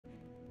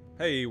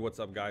Hey, what's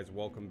up guys?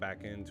 Welcome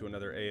back into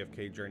another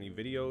AFK journey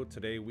video.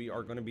 Today we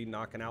are going to be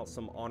knocking out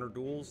some honor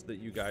duels that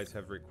you guys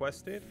have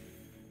requested.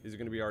 These are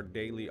going to be our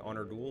daily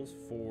honor duels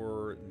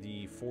for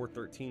the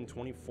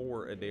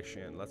 4/13/24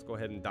 edition. Let's go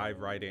ahead and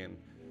dive right in.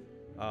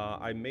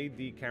 I made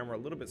the camera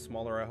a little bit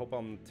smaller. I hope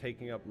I'm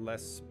taking up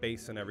less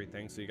space and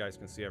everything so you guys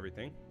can see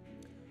everything.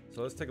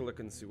 So let's take a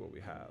look and see what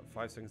we have.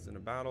 5 seconds in a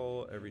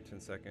battle, every 10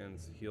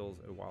 seconds heals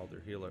a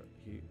wilder healer.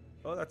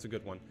 Oh, that's a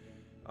good one.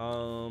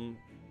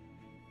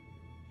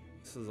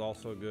 This is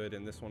also good,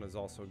 and this one is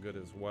also good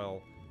as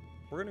well.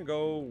 We're gonna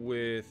go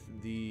with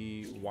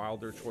the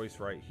wilder choice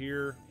right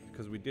here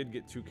because we did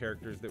get two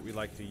characters that we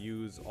like to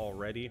use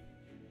already.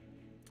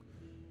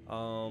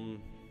 I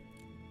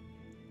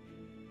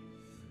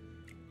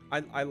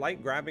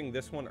like grabbing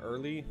this one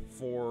early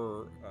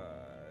for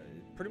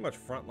pretty much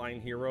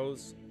frontline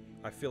heroes.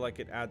 I feel like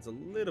it adds a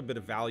little bit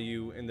of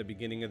value in the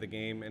beginning of the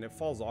game, and it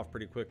falls off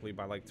pretty quickly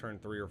by like turn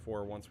 3 or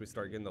 4 once we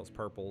start getting those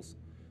purples.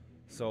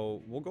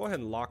 So we'll go ahead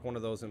and lock one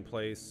of those in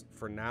place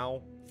for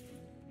now.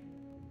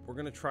 We're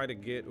gonna try to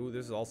get, ooh,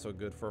 this is also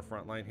good for a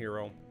frontline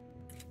hero.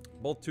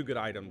 Both two good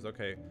items.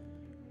 Okay,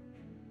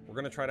 we're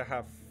gonna try to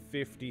have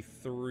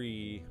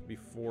 53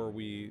 before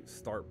we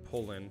start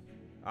pulling.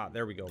 Ah,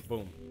 there we go,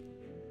 boom.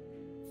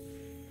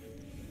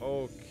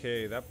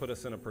 Okay, that put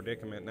us in a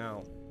predicament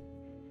now.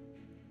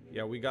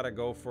 Yeah, we gotta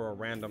go for a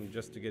random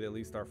just to get at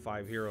least our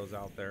 5 heroes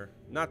out there.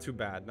 Not too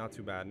bad, not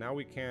too bad. Now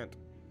we can't,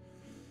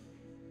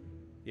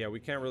 yeah,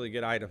 we can't really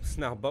get items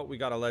now, but we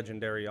got a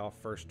legendary off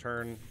first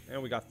turn,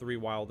 and we got 3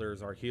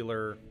 wilders, our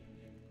healer.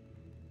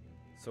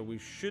 So we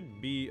should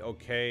be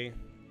okay.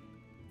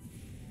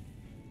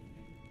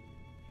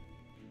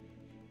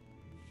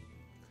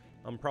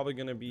 I'm probably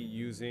going to be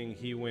using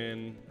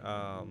Hewin,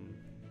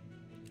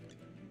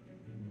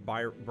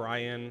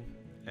 Brian,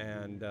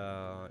 and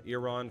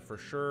Iran for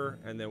sure,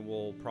 and then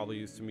we'll probably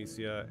use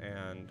Tamesia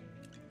and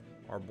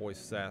our boy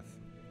Seth.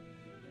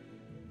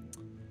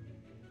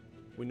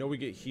 We know we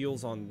get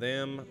heals on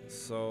them,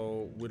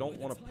 so we don't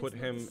want to put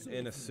him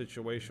in a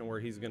situation where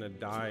he's going to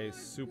die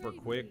super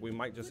quick. We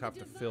might just have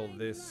to fill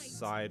this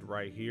side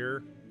right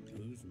here,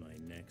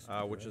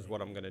 which is what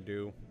I'm going to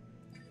do.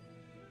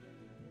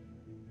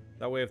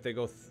 That way if they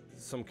go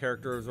some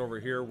characters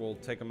over here, we'll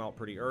take them out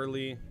pretty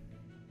early.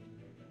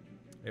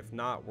 If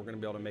not, we're going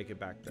to be able to make it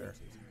back there.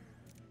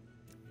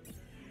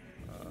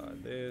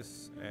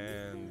 This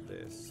and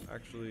this.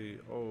 Actually,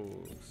 oh,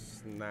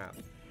 snap.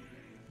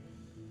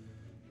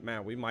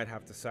 Man, we might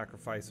have to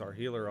sacrifice our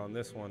healer on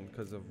this one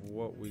because of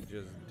what we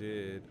just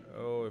did.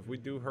 Oh, if we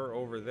do her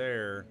over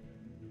there,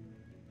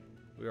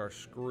 we are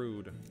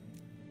screwed.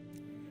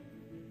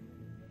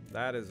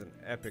 That is an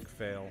epic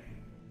fail.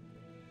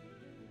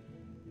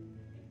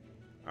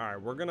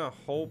 Alright, we're gonna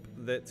hope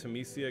that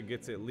Tamesia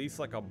gets at least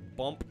like a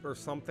bump or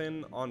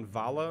something on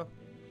Vala.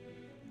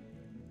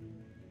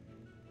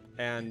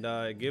 And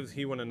it gives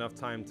Hewin enough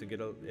time to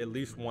get at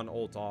least one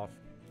ult off.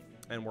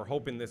 And we're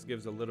hoping this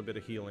gives a little bit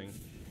of healing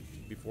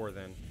before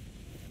then.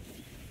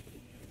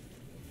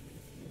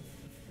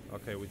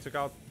 Okay, we took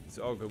out,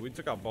 oh good, we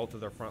took out both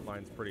of their front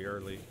lines pretty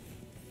early.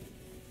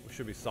 We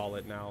should be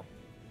solid now.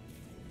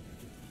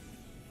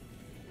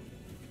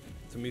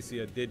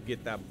 Tamesia did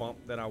get that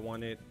bump that I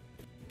wanted.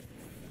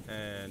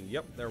 And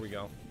yep, there we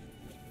go.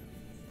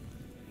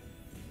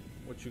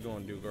 What you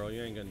gonna do, girl?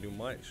 You ain't gonna do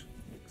much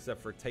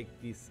except for take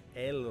this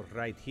L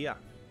right here.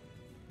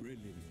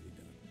 Brilliantly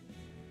done.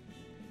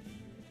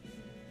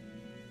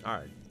 All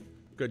right.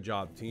 Good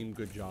job, team.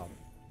 Good job.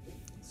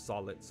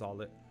 Solid,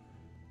 solid.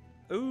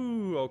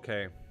 Ooh,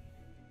 okay.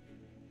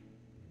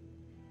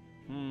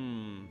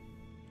 We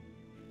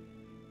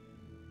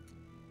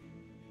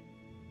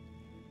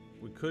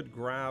could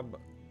grab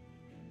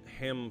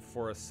him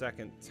for a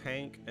second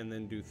tank and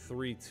then do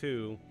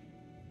 3-2.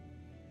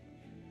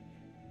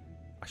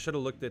 I should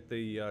have looked at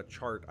the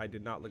chart. I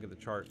did not look at the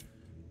chart.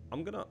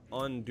 I'm gonna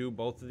undo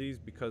both of these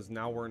because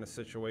now we're in a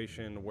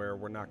situation where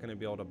we're not gonna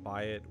be able to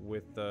buy it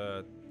with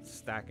the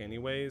stack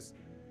anyways,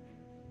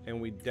 and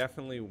we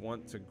definitely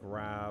want to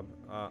grab,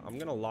 I'm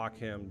gonna lock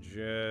him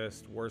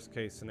just worst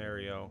case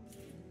scenario.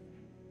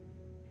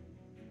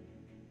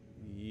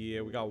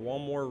 Yeah, we got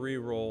one more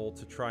reroll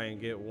to try and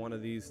get one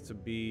of these to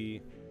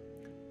be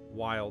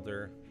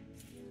wilder.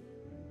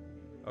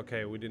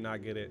 Okay, we did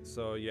not get it,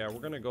 so yeah,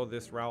 we're gonna go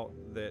this route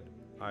that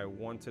I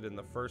wanted in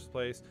the first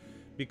place.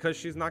 Because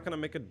she's not going to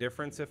make a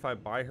difference if I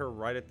buy her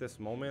right at this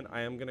moment,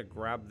 I am going to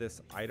grab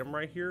this item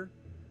right here.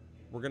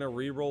 We're going to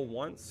re-roll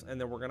once, and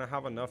then we're going to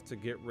have enough to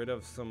get rid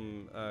of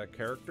some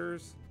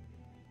characters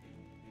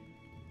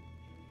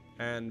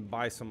and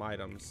buy some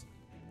items.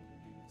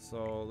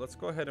 So let's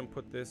go ahead and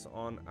put this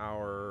on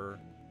our,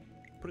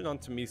 put it on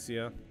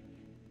Tamesia.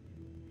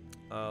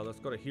 Let's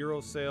go to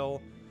hero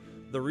sale.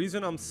 The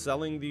reason I'm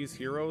selling these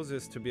heroes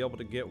is to be able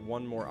to get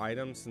one more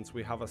item, since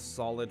we have a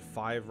solid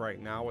 5 right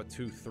now, a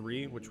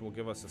 2-3, which will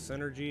give us a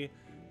synergy.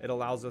 It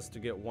allows us to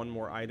get one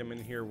more item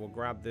in here. We'll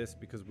grab this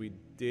because we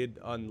did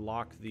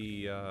unlock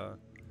the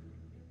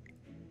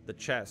the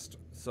chest.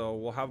 So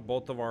we'll have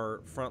both of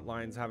our front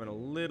lines having a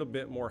little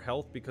bit more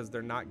health because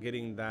they're not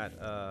getting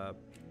that,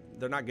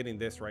 they're not getting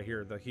this right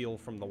here, the heal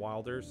from the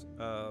Wilders,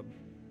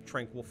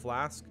 Tranquil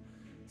Flask.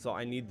 So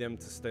I need them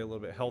to stay a little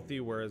bit healthy,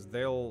 whereas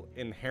they'll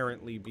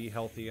inherently be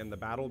healthy in the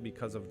battle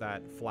because of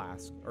that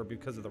flask, or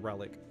because of the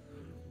relic.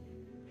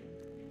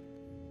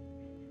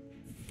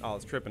 Oh, I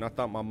was tripping. I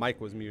thought my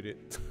mic was muted.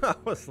 I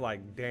was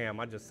like, damn,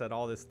 I just said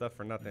all this stuff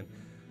for nothing.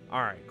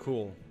 All right,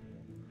 cool.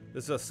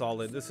 This is a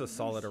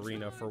solid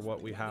arena for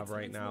what we have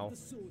right now.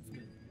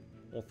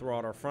 We'll throw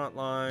out our front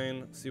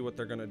line, see what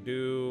they're gonna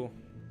do.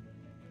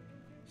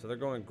 So they're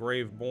going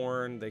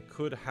Graveborn. They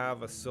could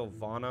have a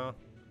Silvina,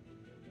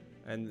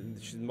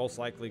 and she's most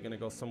likely gonna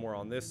go somewhere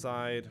on this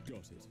side.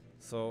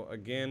 So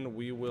again,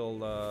 we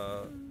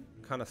will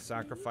kind of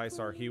sacrifice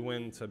our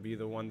Hewin to be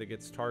the one that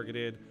gets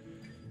targeted.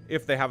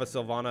 If they have a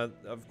Silvina,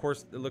 of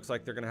course, it looks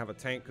like they're going to have a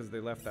tank because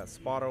they left that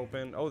spot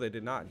open. Oh, they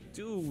did not.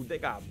 Dude, they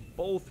got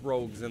both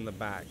rogues in the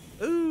back.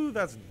 Ooh,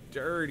 that's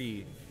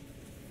dirty.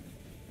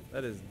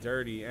 That is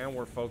dirty. And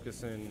we're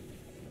focusing.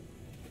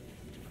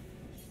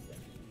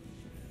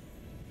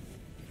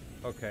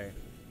 Okay.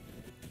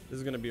 This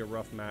is going to be a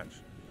rough match.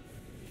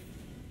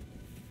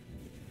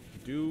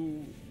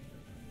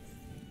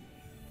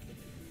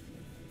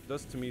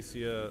 Does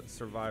Temesia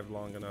survive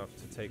long enough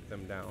to take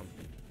them down?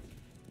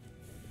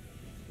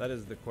 That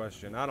is the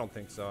question. I don't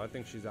think so. I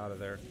think she's out of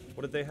there.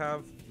 What did they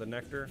have? The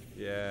Nectar?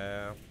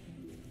 Yeah.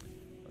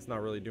 That's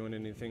not really doing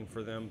anything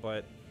for them,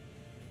 but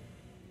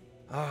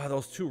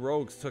those two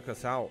rogues took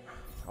us out.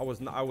 I was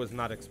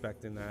not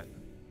expecting that.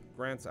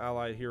 Grants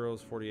allied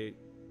heroes 48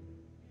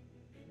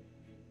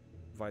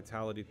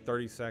 vitality,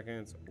 30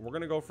 seconds. We're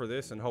going to go for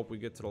this and hope we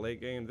get to the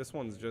late game. This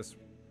one's just,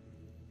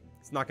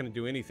 it's not going to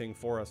do anything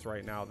for us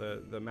right now.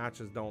 The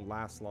matches don't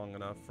last long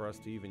enough for us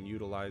to even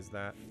utilize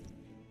that.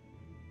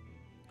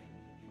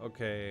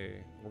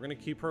 Okay, we're gonna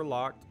keep her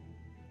locked.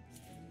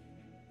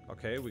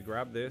 Okay, we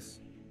grab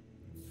this.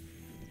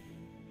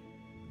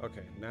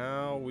 Okay,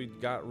 now we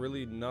got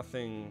really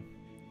nothing,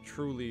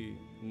 truly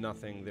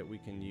nothing that we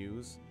can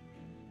use.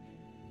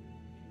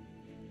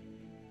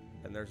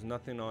 And there's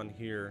nothing on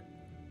here.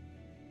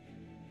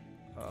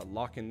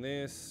 Locking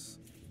this,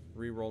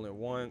 re-roll it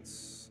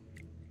once.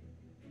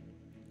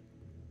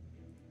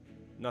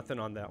 Nothing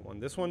on that one.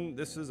 This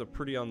is a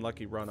pretty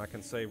unlucky run, I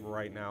can say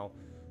right now.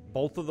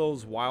 Both of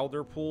those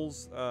Wilder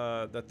pulls,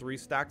 the 3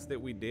 stacks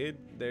that we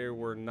did, they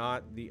were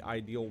not the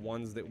ideal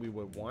ones that we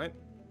would want.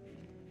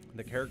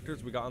 The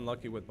characters, we got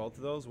unlucky with both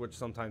of those, which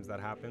sometimes that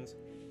happens.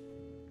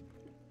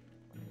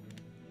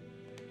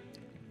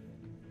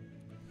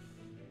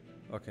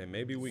 Okay,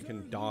 maybe we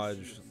can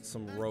dodge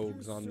some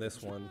rogues on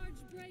this one,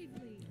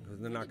 because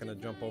they're not going to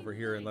jump over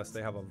here unless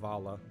they have a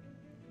Vala.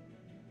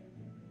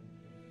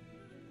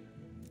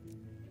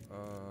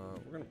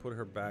 We're going to put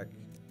her back.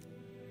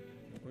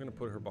 We're going to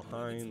put her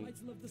behind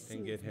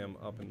and get him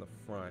up in the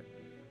front.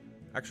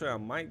 Actually, I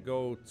might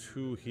go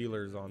 2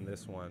 healers on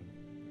this one.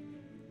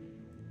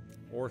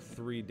 Or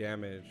 3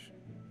 damage.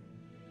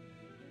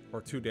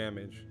 Or 2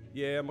 damage.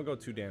 Yeah, I'm going to go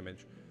 2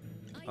 damage.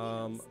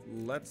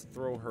 Let's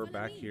throw her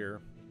back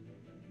here.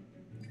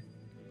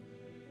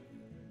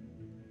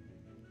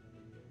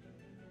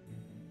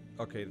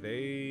 Okay,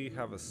 they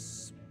have a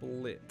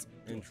split.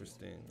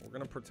 Interesting. We're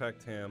going to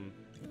protect him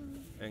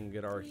and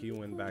get our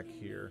Hewin back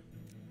here.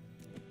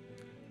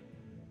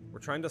 We're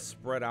trying to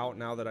spread out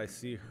now that I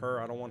see her.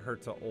 I don't want her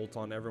to ult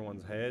on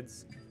everyone's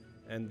heads.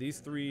 And these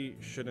 3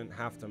 shouldn't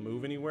have to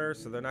move anywhere,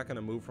 so they're not going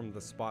to move from the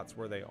spots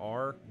where they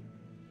are.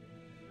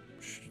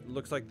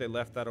 Looks like they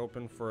left that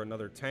open for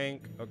another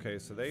tank. Okay,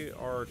 so they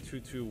are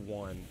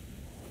 2-2-1.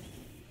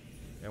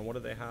 And what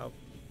do they have?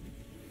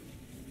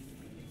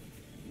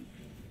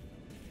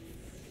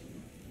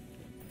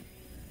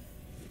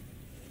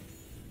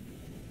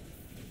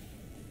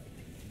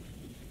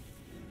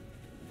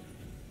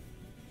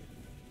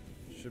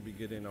 Should be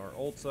getting our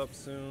ults up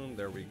soon.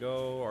 There we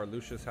go. Our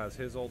Lucius has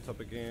his ult up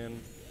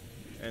again.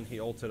 And he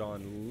ulted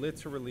on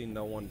literally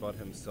no one but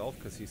himself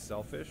because he's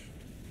selfish.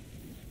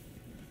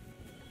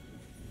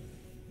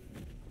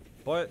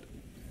 But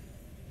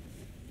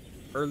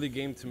early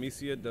game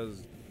Temesia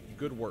does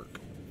good work.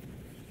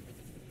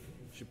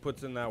 She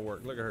puts in that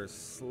work. Look at her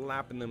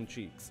slapping them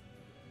cheeks.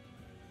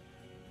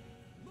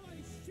 My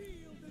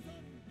shield is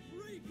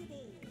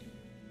unbreakable.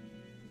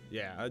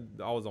 Yeah,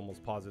 I was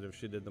almost positive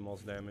she did the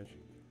most damage.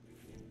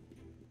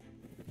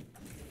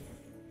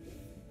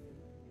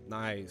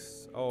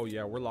 Nice. Oh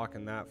yeah, we're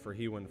locking that for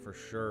Hewin for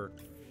sure.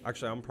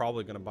 Actually, I'm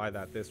probably gonna buy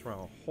that this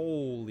round.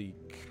 Holy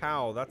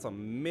cow, that's a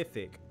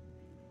mythic.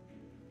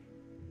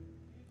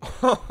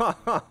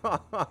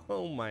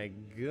 Oh my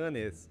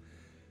goodness.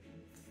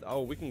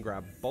 Oh, we can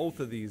grab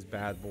both of these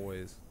bad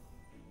boys.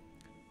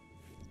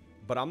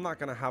 But I'm not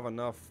gonna have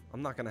enough.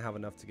 I'm not gonna have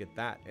enough to get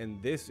that.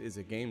 And this is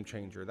a game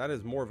changer. That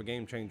is more of a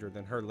game changer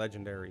than her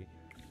legendary.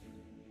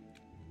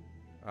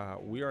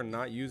 We are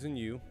not using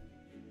you.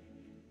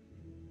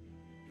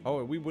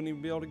 Oh, we wouldn't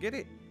even be able to get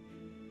it.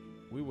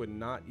 We would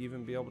not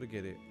even be able to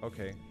get it.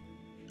 Okay.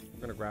 We're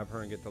going to grab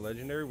her and get the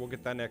legendary. We'll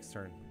get that next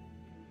turn.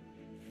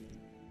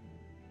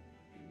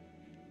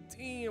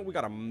 And we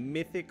got a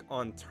mythic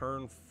on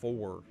turn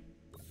 4.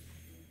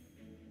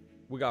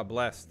 We got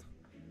blessed.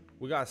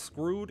 We got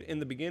screwed in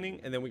the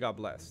beginning, and then we got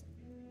blessed.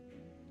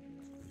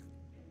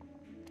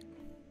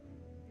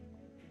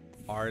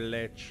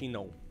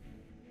 Arlecchino.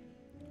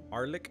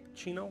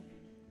 Arlecchino?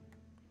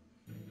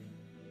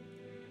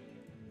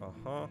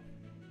 Uh-huh.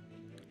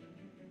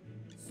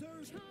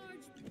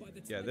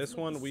 Yeah, this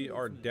one we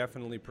are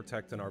definitely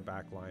protecting our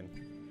back line.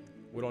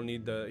 We don't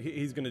need the...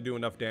 He's going to do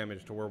enough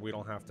damage to where we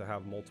don't have to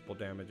have multiple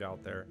damage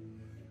out there.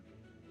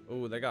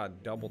 Oh, they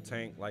got double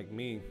tank like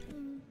me.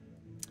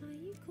 Are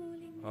you calling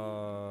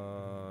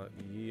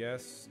me?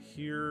 Yes,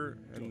 here,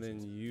 and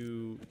then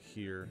you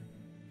here.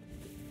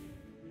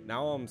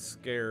 Now I'm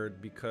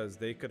scared because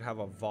they could have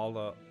a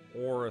Vala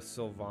or a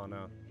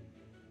Silvina.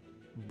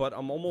 But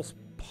I'm almost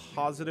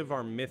positive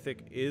our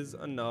mythic is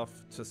enough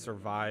to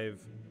survive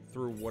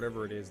through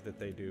whatever it is that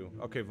they do.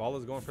 Okay,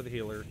 Vala's going for the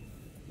healer.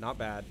 Not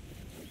bad.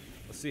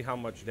 Let's see how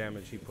much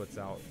damage he puts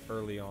out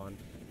early on.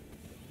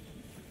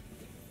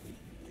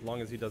 As long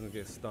as he doesn't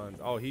get stunned.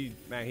 Oh, he's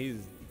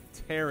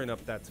tearing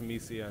up that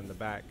Tamesia in the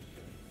back.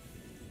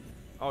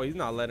 Oh, he's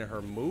not letting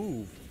her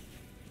move.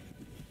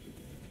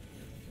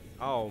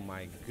 Oh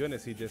my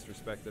goodness, he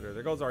disrespected her.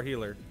 There goes our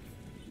healer.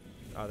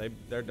 Oh,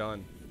 they're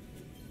done.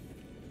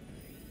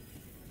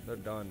 They're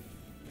done.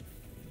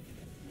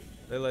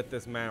 They let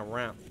this man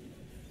ramp.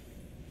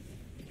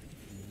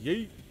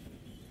 Yeet.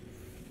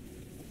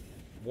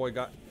 Boy,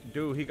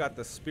 dude, he got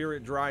the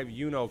Spirit Drive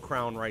Uno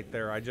crown right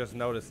there. I just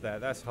noticed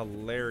that. That's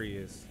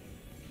hilarious.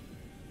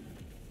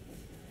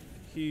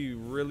 He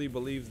really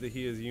believes that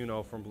he is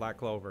Uno from Black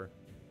Clover.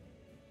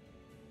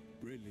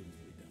 Brilliantly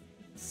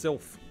done.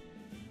 Sylph.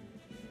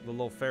 The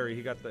little fairy.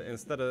 He got the,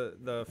 instead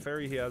of the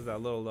fairy, he has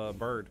that little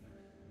bird.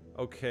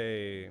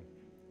 Okay.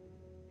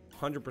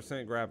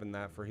 100% grabbing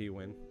that for he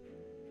win.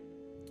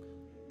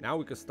 Now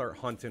we can start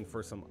hunting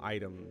for some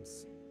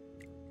items.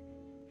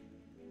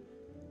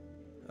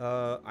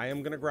 I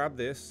am going to grab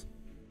this.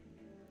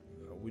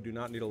 We do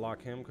not need to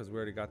lock him because we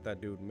already got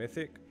that dude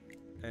mythic.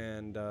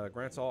 And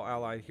grants all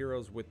allied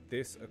heroes with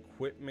this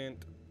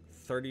equipment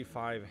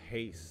 35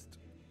 haste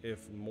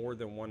if more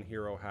than one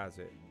hero has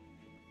it.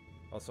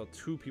 Also,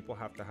 2 people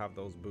have to have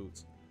those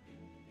boots.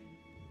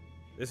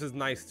 This is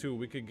nice too.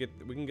 We can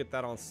get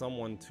that on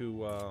someone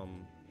to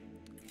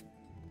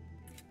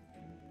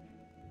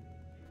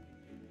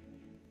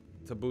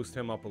boost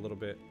him up a little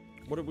bit.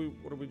 What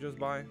did we just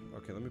buy?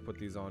 Okay, let me put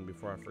these on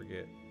before I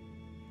forget.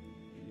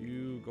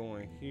 You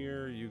going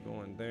here, you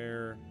going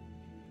there,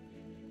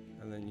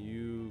 and then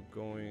you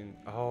going.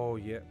 Oh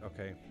yeah,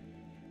 okay.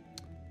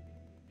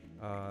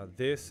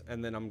 This,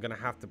 and then I'm gonna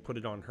have to put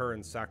it on her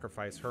and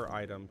sacrifice her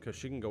item because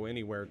she can go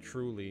anywhere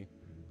truly,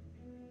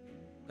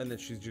 and then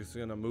she's just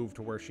gonna move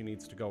to where she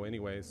needs to go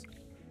anyways.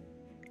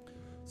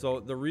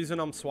 So the reason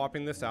I'm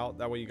swapping this out,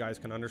 that way you guys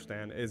can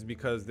understand, is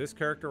because this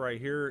character right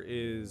here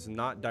is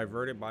not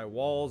diverted by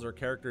walls or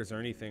characters or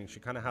anything. She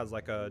kind of has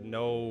like a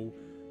no,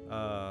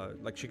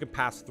 like she could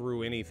pass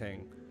through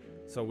anything.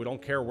 So we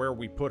don't care where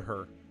we put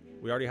her.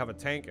 We already have a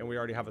tank and we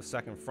already have a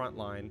second front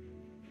line.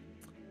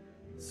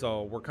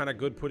 So we're kind of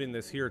good putting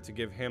this here to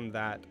give him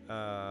that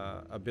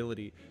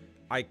ability.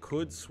 I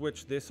could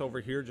switch this over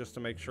here just to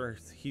make sure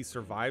he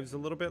survives a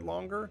little bit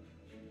longer,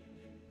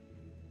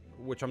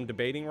 which I'm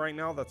debating right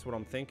now. That's what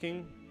I'm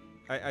thinking.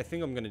 I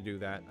think I'm going to do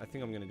that. I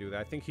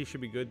think he should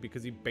be good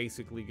because he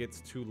basically gets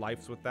 2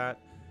 lives with that.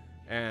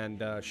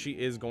 And she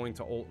is going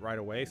to ult right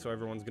away. So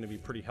everyone's going to be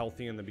pretty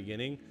healthy in the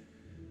beginning.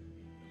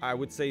 I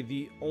would say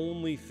the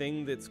only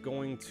thing that's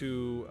going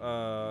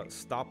to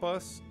stop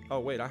us... Oh,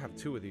 wait, I have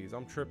 2 of these.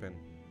 I'm tripping.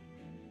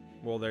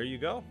 Well, there you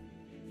go.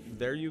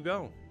 There you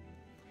go.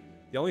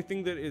 The only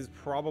thing that is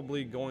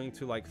probably going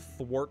to like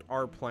thwart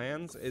our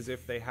plans is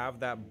if they have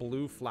that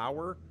blue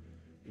flower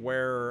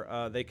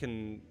where they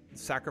can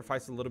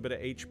sacrifice a little bit of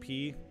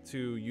HP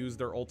to use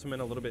their ultimate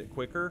a little bit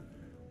quicker,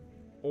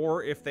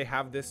 or if they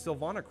have this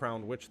Silvina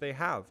crown, which they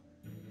have.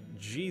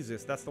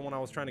 Jesus, that's the one I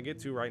was trying to get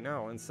to right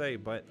now and say,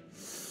 but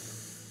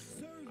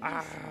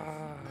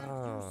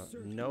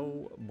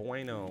no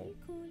bueno.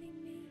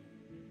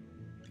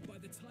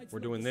 We're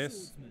doing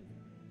this.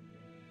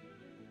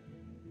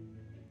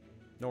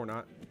 No, we're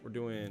not. We're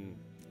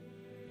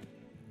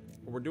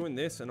doing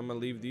this, and I'm gonna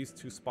leave these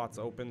 2 spots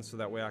open so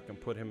that way I can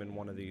put him in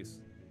one of these,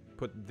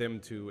 put them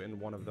 2 in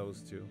one of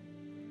those 2.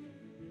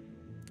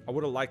 I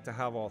would have liked to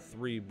have all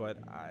 3, but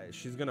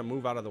she's gonna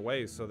move out of the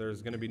way, so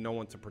there's gonna be no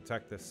one to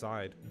protect this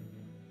side.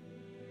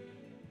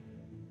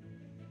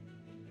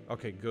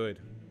 Okay, good.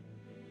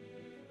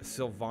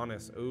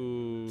 Sylvanas.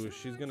 Ooh,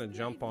 she's gonna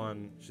jump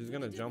on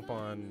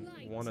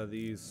one of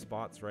these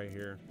spots right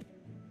here.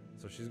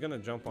 So she's gonna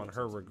jump on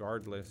her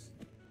regardless.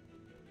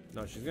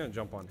 No, she's gonna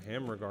jump on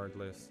him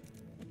regardless.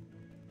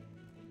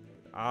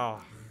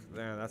 Ah,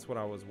 man, that's what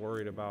I was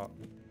worried about.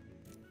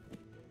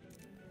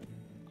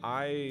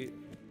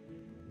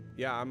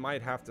 Yeah, I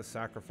might have to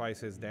sacrifice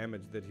his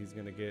damage that he's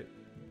gonna get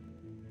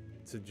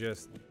to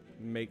just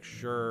make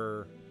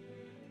sure.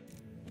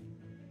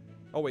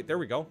 Oh wait, there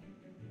we go.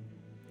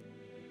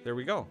 There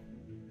we go.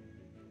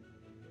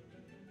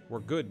 we're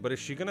good. But is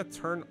she gonna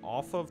turn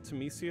off of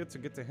Temesia to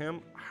get to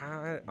him?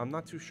 I'm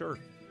not too sure.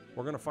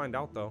 We're gonna find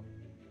out though.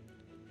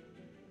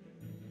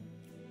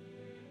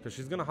 Because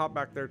she's gonna hop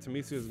back there.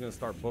 Temesia is gonna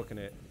start booking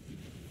it.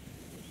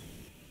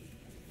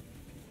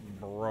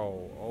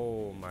 Bro,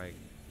 oh my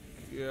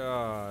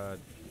god.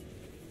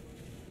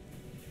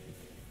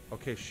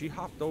 Okay, she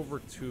hopped over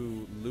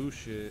to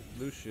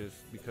Lucius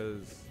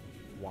because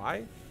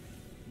why?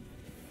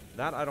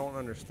 That I don't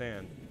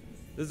understand.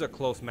 This is a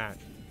close match.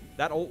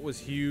 That ult was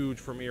huge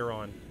from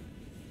Iran.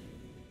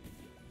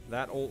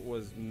 That ult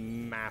was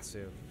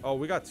massive. Oh,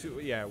 we got two.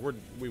 Yeah,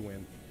 we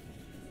win.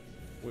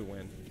 We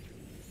win.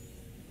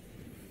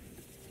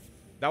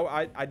 Now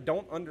I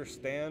don't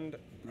understand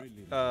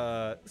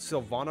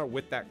Silvana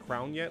with that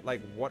crown yet,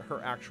 like what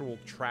her actual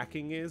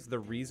tracking is, the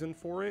reason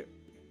for it.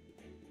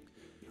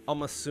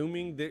 I'm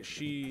assuming that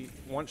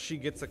once she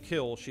gets a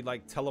kill, she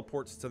like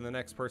teleports to the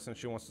next person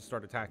she wants to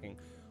start attacking.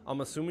 I'm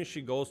assuming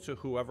she goes to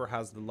whoever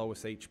has the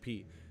lowest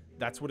HP.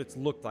 That's what it's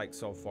looked like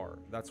so far.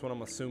 That's what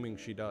I'm assuming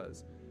she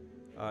does.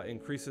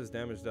 Increases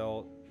damage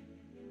dealt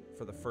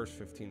for the first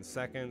 15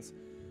 seconds.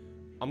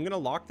 I'm gonna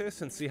lock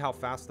this and see how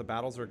fast the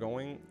battles are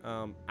going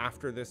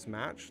after this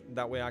match.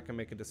 That way I can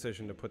make a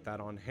decision to put that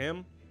on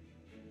him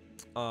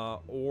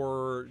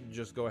or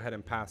just go ahead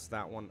and pass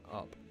that one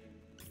up.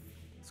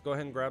 Let's go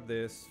ahead and grab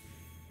this.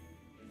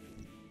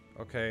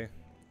 Okay,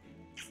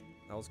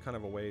 that was kind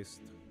of a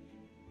waste.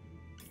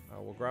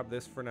 We'll grab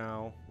this for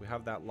now. We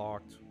have that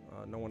locked.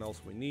 No one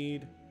else we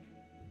need.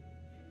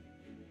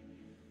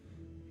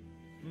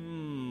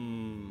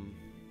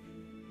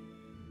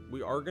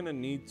 We are gonna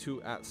need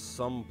to at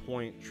some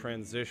point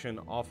transition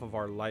off of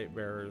our light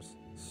bearers.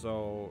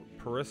 So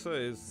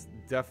Parissa is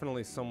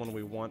definitely someone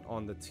we want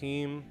on the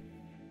team.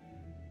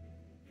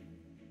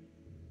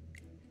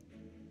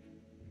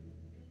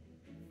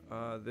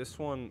 This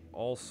one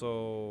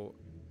also,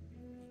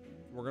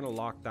 we're gonna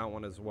lock that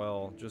one as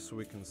well, just so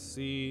we can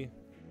see.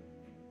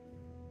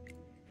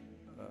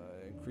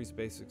 Increase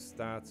basic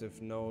stats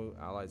if no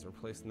allies are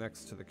placed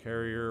next to the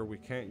carrier. We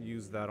can't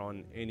use that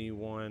on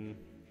anyone.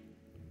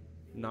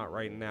 Not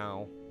right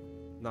now.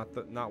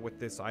 Not with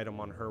this item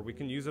on her. We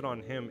can use it on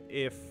him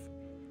if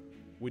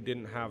we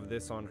didn't have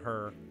this on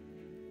her,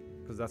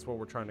 because that's what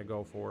we're trying to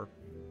go for.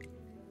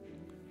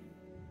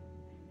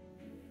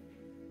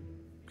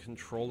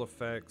 Control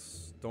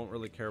effects, don't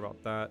really care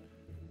about that.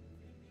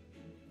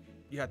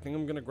 Yeah, I think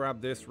I'm gonna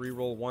grab this,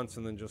 reroll once,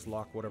 and then just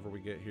lock whatever we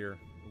get here,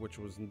 which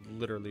was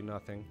literally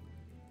nothing.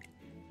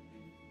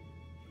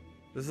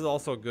 This is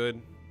also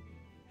good,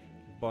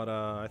 but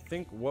I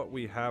think what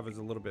we have is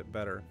a little bit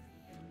better.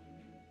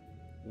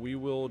 We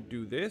will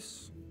do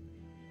this.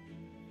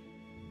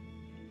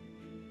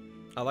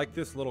 I like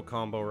this little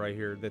combo right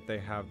here that they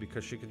have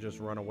because she can just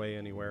run away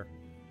anywhere.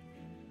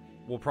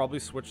 We'll probably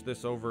switch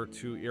this over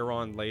to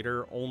Iran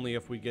later, only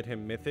if we get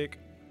him mythic,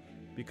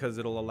 because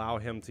it'll allow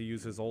him to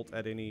use his ult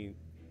at any,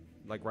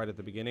 like right at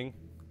the beginning.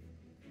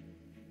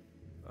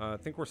 I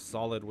think we're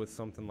solid with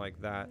something like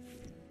that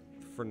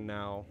for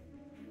now.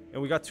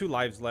 And we got 2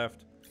 lives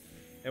left,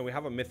 and we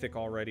have a mythic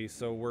already,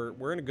 so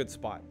we're in a good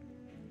spot.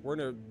 We're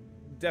in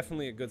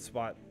definitely a good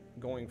spot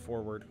going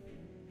forward.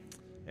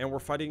 And we're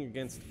fighting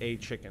against a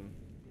chicken.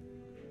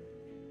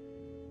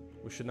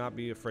 We should not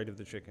be afraid of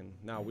the chicken.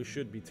 Now, we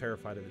should be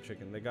terrified of the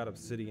chicken. They got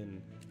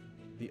obsidian,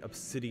 the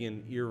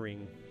obsidian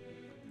earring.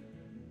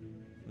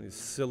 This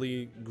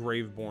silly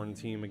Graveborn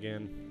team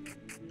again.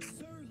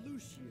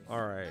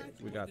 All right,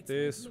 we got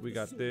this, we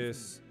got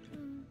this.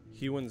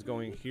 Hewen's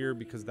going here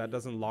because that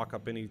doesn't lock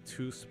up any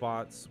 2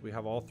 spots. We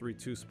have all 3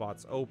 2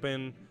 spots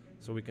open,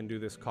 so we can do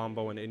this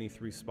combo in any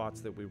 3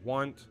 spots that we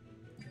want.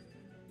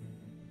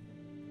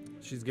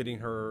 She's getting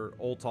her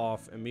ult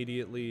off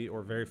immediately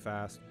or very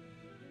fast.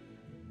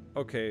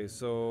 Okay,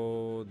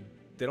 so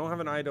they don't have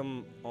an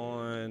item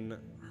on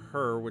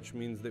her, which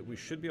means that we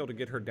should be able to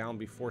get her down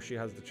before she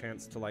has the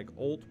chance to like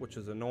ult, which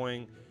is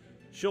annoying.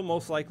 She'll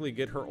most likely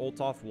get her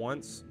ult off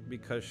once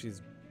because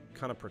she's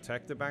kind of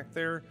protected back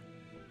there.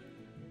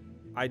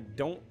 I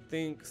don't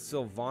think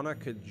Silvana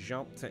could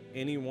jump to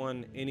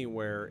anyone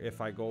anywhere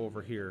if I go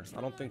over here.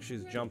 I don't think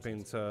she's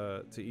jumping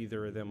to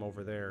either of them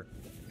over there.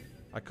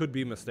 I could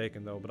be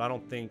mistaken though, but I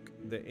don't think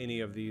that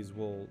any of these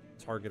will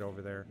target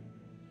over there.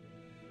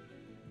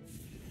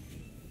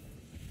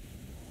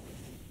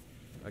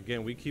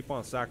 Again, we keep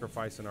on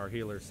sacrificing our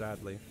healer,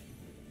 sadly.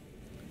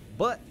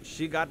 But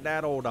she got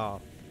that ult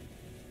off.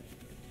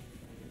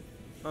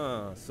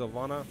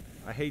 Silvana,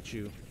 I hate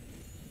you.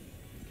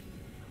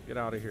 Get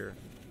out of here.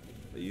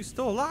 Are you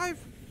still alive?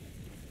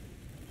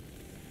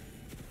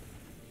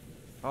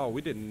 Oh,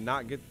 we did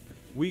not get...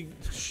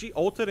 She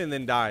ulted and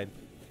then died.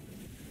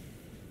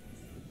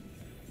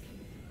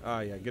 Oh,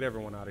 yeah. Get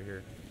everyone out of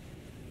here.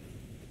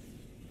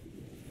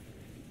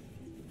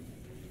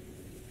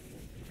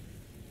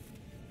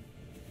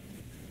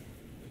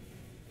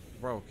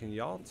 Bro, can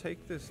y'all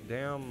take this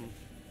damn...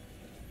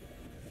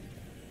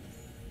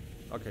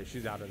 Okay,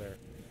 she's out of there.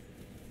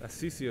 That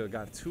Cicia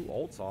got 2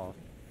 ults off.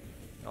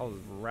 That was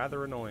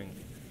rather annoying.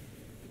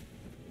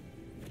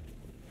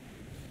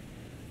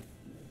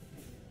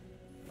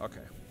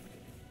 Okay.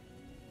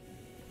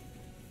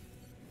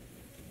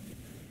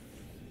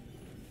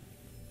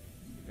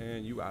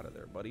 And you out of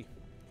there, buddy.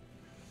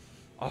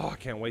 Oh, I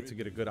can't wait to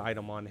get a good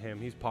item on him.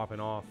 He's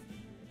popping off.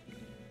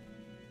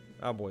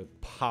 That boy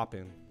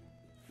popping.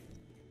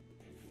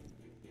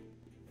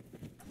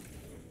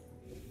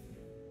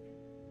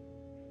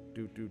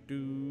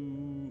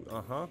 Do.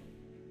 Uh-huh.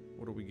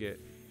 What do we get?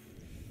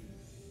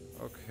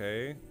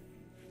 Okay.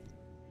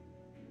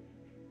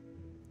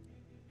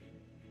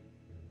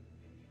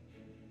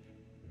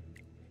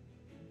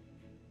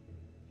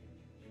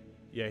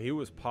 Yeah, he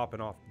was popping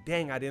off.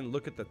 Dang, I didn't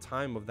look at the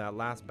time of that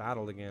last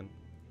battle again.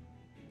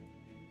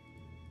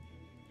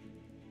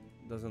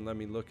 Doesn't let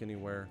me look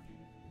anywhere.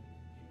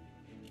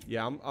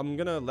 Yeah, I'm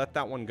gonna let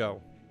that one go.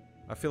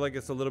 I feel like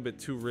it's a little bit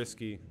too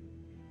risky.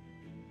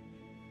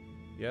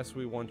 Yes,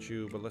 we want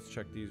you, but let's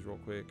check these real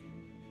quick.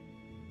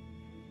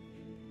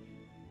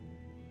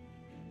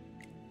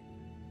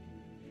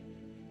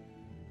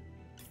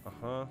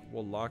 Uh-huh,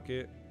 we'll lock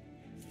it.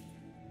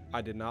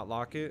 I did not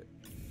lock it.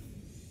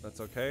 That's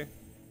okay.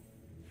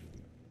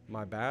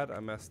 My bad, I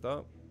messed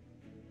up.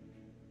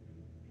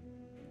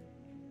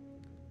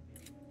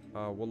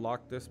 We'll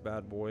lock this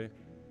bad boy.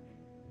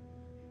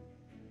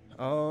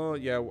 Oh,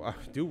 yeah,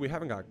 dude, we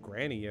haven't got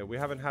Granny yet. We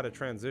haven't had a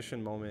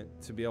transition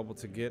moment to be able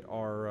to get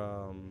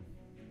our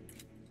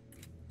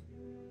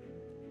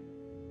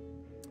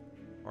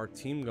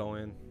team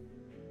going.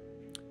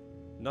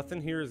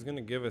 Nothing here is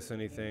gonna give us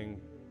anything,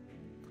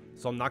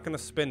 so I'm not gonna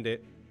spend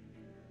it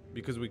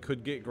because we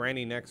could get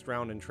Granny next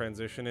round and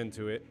transition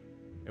into it,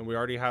 and we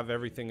already have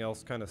everything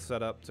else kind of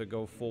set up to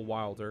go full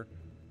Wilder.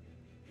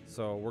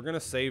 So we're gonna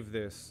save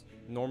this.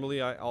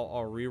 Normally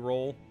I'll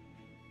re-roll,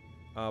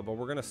 but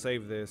we're gonna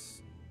save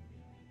this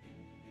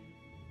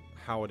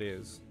how it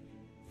is.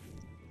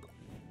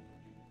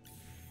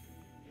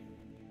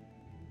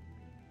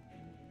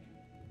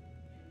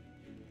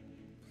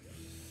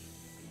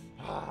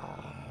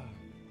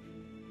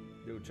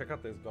 Dude, check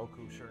out this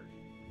Goku shirt.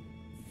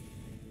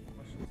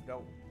 That shit's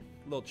dope.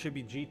 Little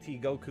chibi GT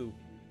Goku.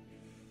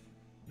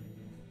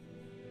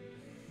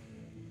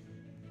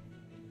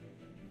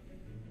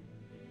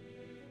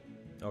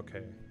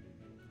 Okay.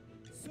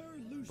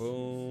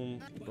 Boom,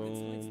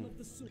 boom.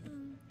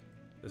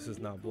 This is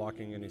not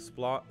blocking any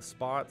spots.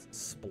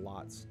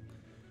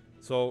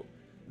 So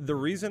the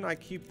reason I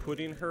keep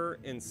putting her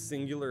in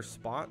singular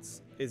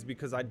spots is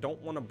because I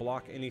don't want to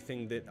block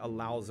anything that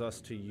allows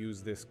us to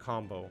use this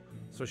combo.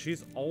 So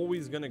she's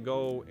always going to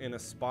go in a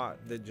spot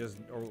that just,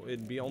 or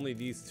it'd be only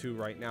these two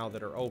right now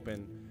that are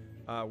open,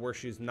 where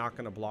she's not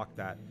going to block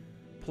that.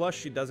 Plus,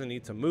 she doesn't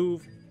need to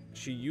move.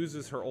 She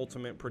uses her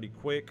ultimate pretty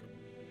quick.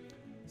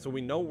 So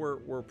we know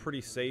we're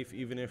pretty safe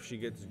even if she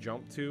gets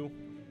jumped to,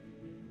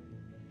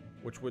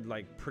 which would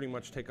like pretty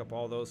much take up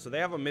all those. So they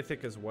have a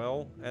mythic as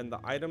well, and the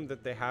item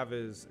that they have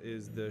is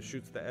the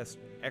shoots the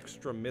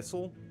extra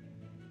missile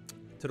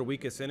to the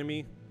weakest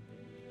enemy,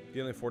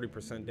 dealing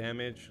 40%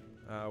 damage.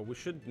 We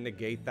should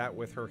negate that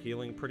with her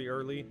healing pretty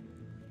early.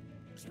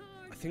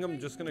 I think I'm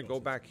just gonna go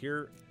back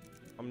here.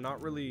 I'm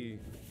not really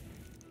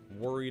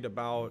worried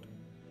about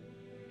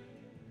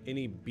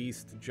any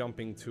beast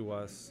jumping to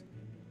us.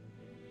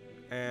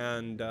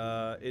 And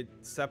it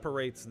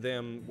separates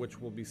them, which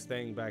will be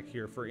staying back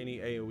here for any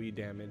AoE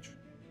damage.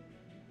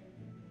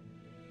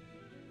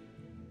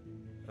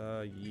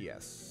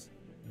 Yes,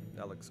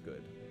 that looks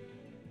good.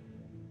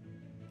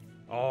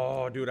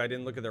 Oh, dude, I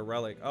didn't look at their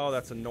relic. Oh,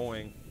 that's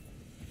annoying.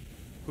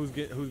 Who's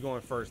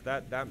going first?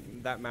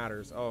 That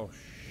matters. Oh,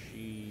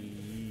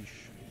 sheesh.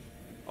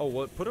 Oh,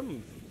 what? Put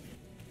him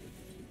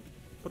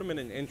in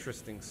an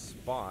interesting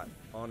spot,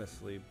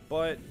 honestly,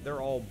 but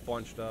they're all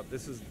bunched up.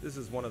 This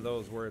is one of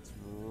those where it's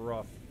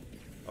rough.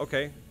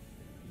 Okay.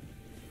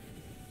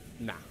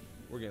 Nah,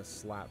 we're getting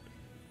slapped.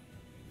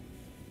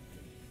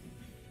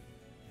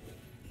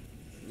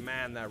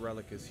 Man, that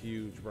relic is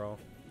huge, bro.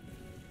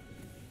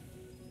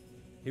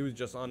 He was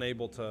just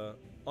unable to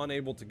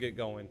get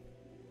going.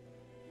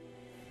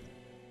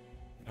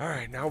 All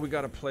right, now we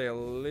got to play a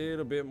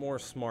little bit more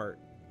smart.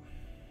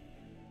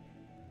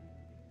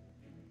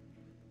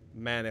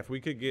 Man, if we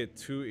could get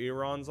 2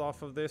 Erons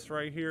off of this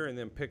right here and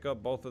then pick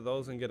up both of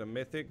those and get a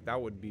mythic,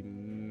 that would be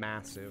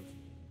massive.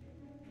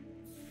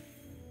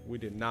 We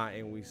did not,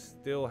 and we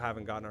still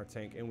haven't gotten our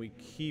tank, and we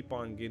keep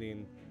on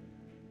getting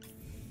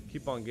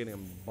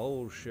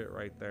bullshit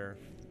right there.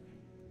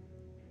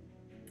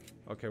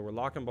 Okay, we're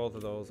locking both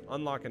of those,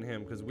 unlocking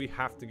him because we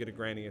have to get a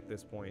Granny at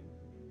this point.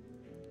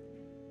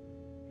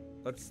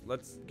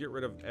 Let's get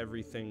rid of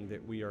everything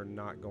that we are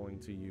not going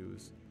to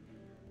use.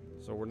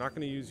 So we're not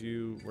going to use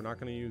you, we're not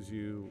going to use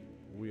you,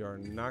 we are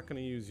not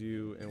going to use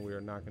you, and we are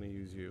not going to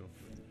use you.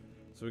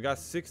 So we got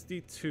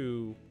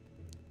 62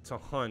 to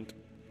hunt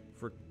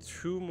for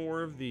 2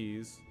 more of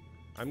these.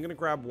 I'm going to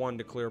grab 1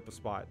 to clear up a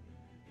spot.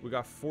 We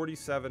got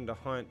 47 to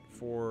hunt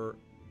for...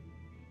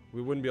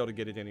 We wouldn't be able to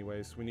get it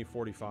anyways. We need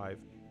 45.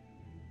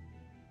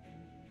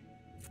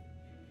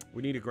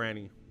 We need a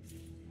Granny.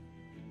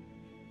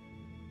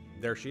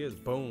 There she is.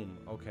 Boom.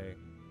 Okay.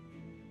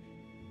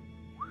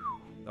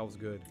 That was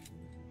good.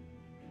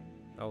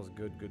 That was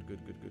good, good, good,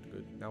 good, good,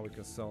 good. Now we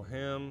can sell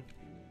him.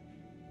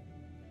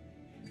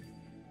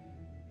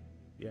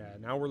 Yeah,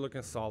 now we're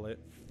looking solid.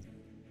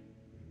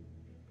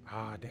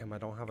 Ah, damn, I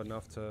don't have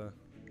enough to...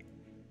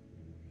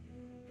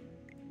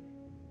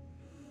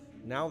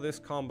 Now this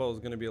combo is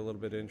going to be a little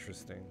bit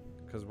interesting,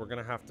 because we're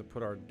going to have to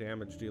put our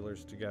damage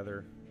dealers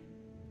together.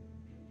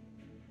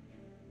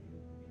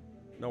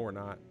 No, we're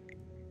not.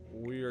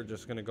 We are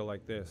just going to go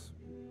like this.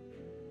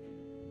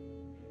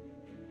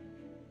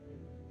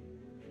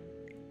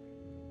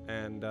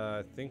 And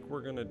I think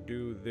we're going to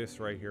do this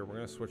right here. We're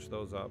going to switch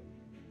those up.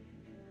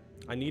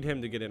 I need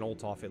him to get an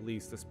ult off at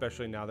least,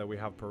 especially now that we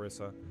have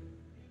Parissa.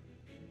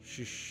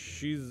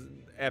 She's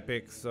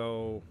epic,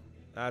 so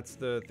that's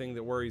the thing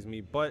that worries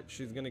me. But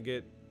she's going to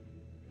get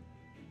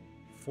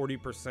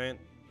 40%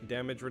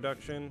 damage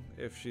reduction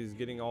if she's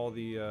getting all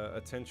the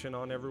attention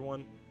on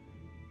everyone.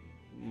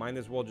 Might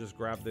as well just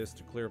grab this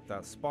to clear up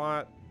that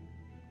spot,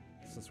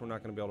 since we're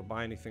not going to be able to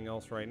buy anything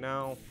else right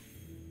now.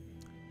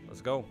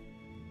 Let's go.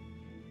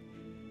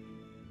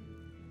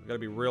 We got to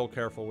be real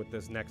careful with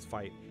this next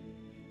fight.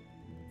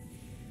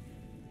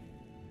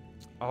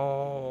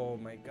 Oh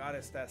my god,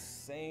 it's that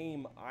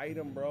same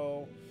item,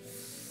 bro.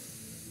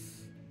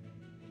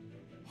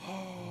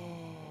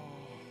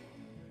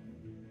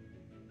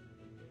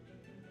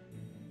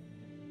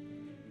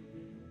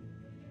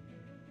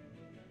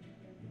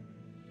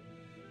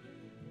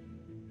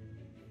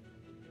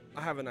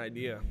 I have an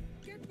idea.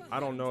 I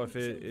don't know if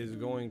it is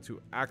going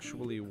to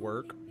actually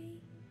work,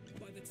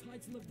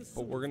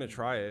 but we're gonna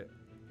try it.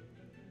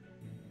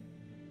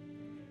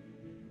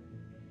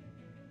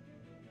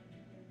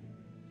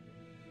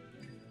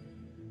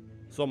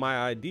 So my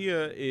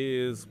idea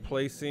is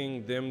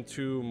placing them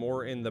two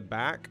more in the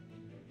back,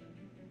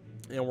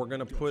 and we're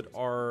gonna put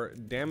our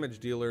damage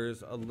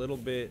dealers a little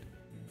bit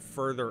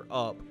further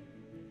up.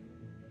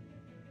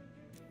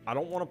 I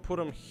don't want to put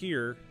them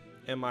here,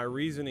 and my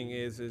reasoning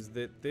is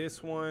that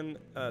this one,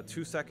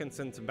 2 seconds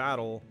into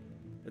battle,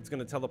 it's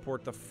gonna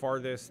teleport the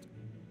farthest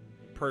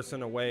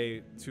person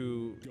away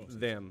to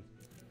them.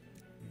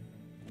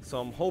 So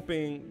I'm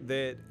hoping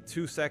that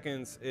 2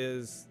 seconds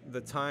is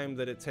the time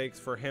that it takes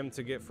for him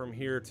to get from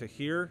here to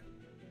here,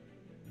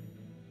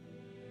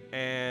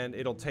 and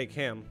it'll take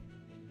him.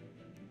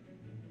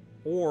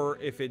 Or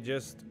if it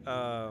just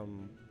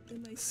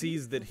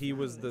sees that he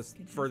was the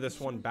furthest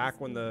one back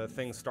when the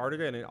thing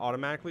started and it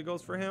automatically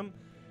goes for him.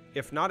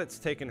 If not, it's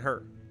taking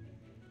her.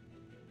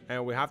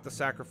 And we have to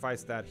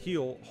sacrifice that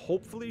heal.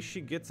 Hopefully she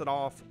gets it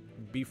off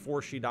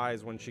before she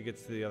dies when she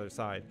gets to the other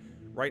side.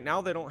 Right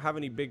now, they don't have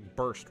any big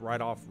burst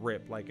right off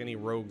rip, like any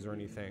rogues or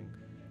anything.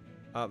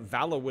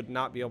 Vala would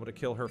not be able to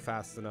kill her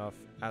fast enough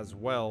as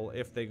well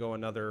if they go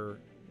another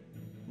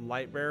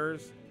light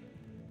bearers.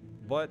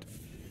 But,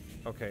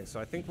 okay, so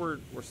I think we're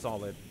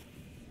solid.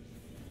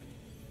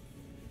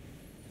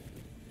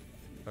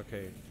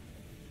 Okay.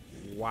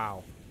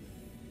 Wow.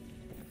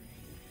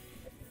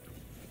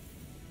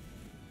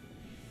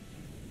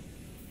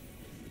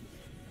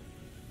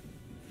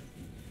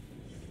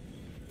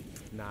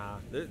 Nah,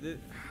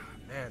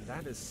 man,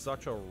 that is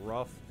such a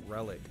rough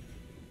relic.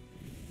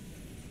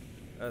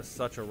 That's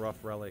such a rough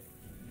relic.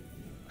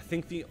 I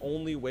think the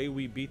only way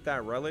we beat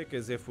that relic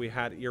is if we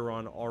had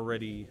Iran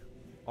already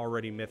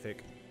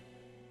mythic.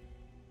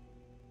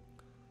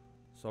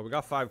 So we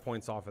got 5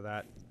 points off of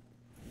that.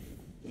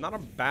 Not a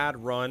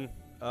bad run.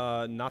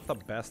 Not the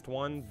best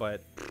one,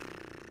 but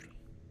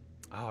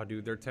oh,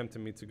 dude, they're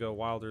tempting me to go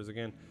Wilders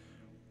again.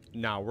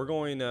 Nah, we're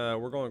going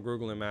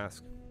Gruglin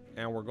Mask.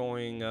 And we're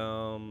going,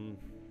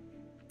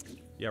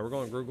 yeah, we're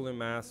going Gruglin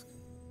Mask.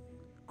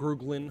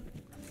 Gruglin.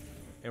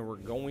 And we're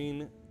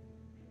going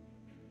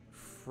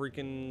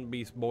freaking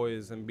Beast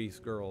Boys and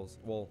Beast Girls.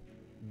 Well,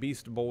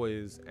 Beast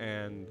Boys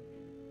and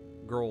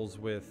girls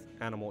with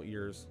animal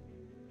ears.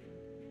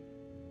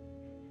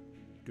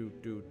 Do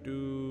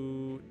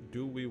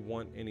we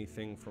want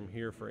anything from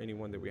here for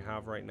anyone that we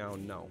have right now?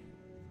 No.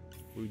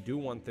 We do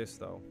want this,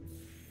 though.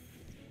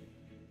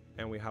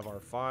 And we have our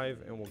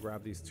 5, and we'll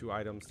grab these 2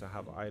 items to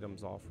have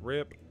items off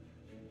rip.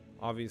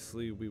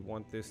 Obviously, we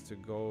want this to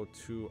go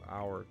to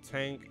our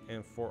tank,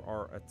 and for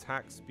our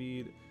attack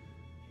speed,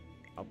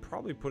 I'll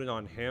probably put it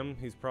on him.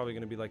 He's probably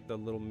going to be like the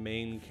little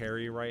main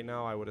carry right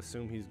now. I would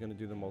assume he's going to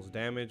do the most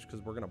damage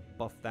because we're going to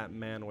buff that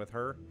man with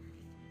her.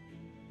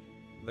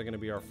 They're going to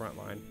be our front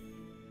line.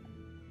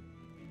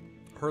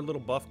 Her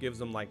little buff gives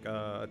them like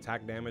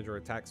attack damage or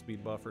attack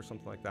speed buff or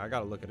something like that. I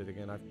got to look at it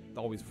again. I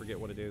always forget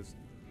what it is.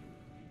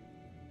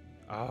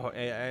 Oh,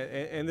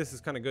 and this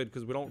is kind of good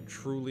because we don't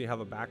truly have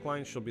a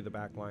backline. She'll be the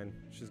backline.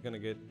 She's going to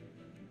get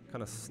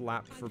kind of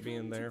slapped for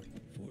being there.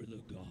 For the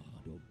god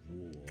of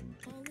war.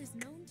 All is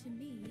known to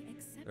me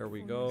except There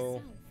we for go.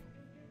 myself.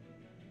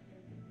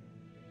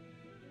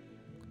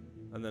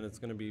 And then it's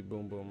going to be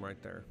boom, boom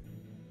right there.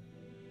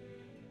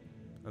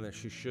 And then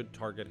she should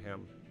target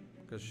him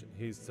because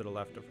he's to the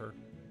left of her.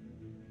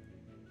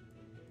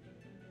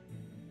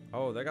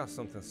 Oh, they got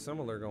something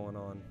similar going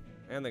on.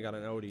 And they got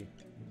an Odie.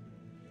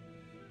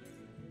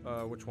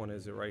 Which one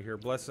is it right here?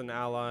 Bless an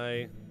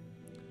ally.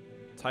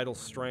 Tidal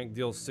Strength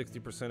deals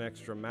 60%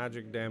 extra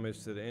magic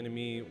damage to the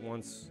enemy.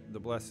 Once the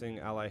blessing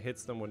ally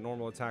hits them with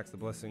normal attacks, the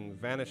blessing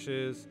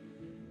vanishes.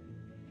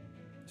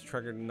 It's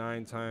triggered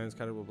 9 times.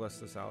 Kind of will bless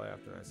this ally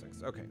after 9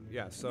 seconds. Okay,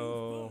 yeah,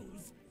 so...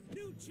 This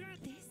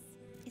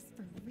is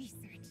for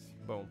research.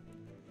 Boom.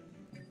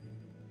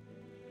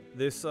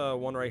 This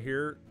one right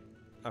here,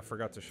 I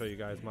forgot to show you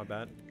guys, my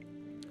bad.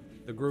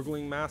 The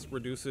Groogling Mask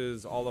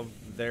reduces all of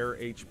their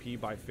HP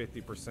by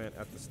 50%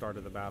 at the start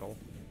of the battle.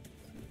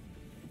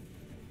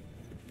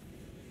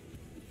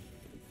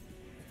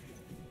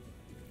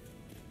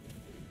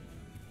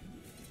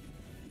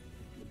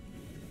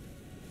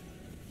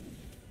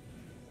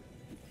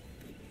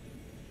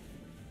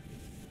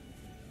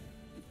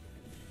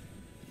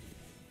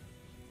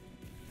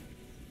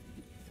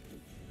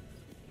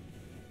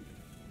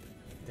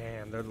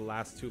 Damn, they're the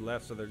last 2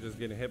 left, so they're just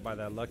getting hit by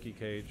that lucky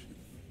cage.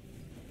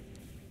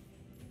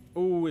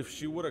 Ooh, if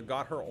she would have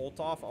got her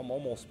ult off, I'm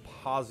almost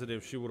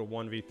positive she would have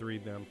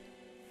 1v3'd them.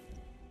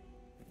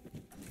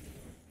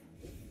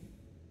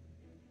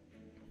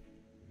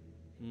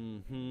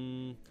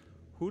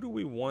 Who do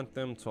we want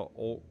them to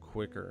ult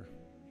quicker?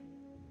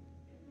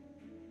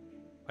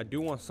 I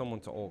do want someone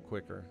to ult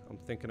quicker. I'm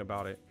thinking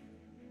about it.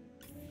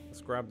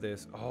 Let's grab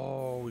this.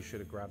 Oh, we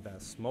should have grabbed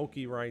that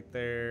Smokey right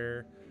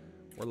there.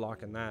 We're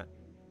locking that.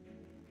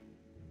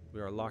 We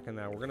are locking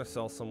that. We're going to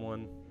sell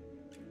someone.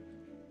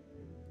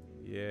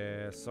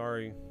 Yeah,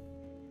 sorry.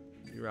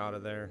 You're out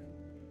of there.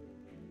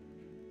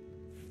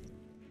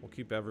 We'll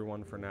keep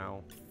everyone for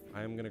now.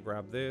 I am going to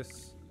grab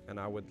this, and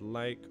I would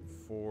like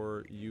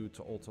for you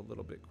to ult a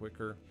little bit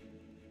quicker.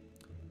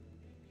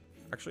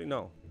 Actually,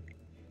 no.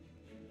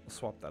 I'll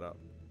swap that up.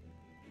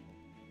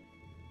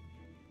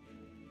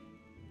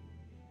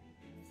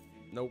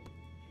 Nope.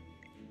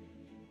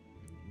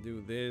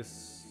 Do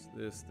this,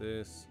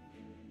 this.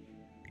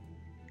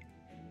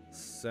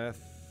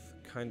 Seth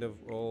kind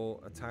of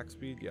roll attack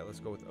speed. Yeah, let's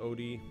go with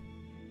Odie.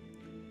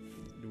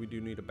 We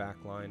do need a back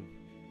line.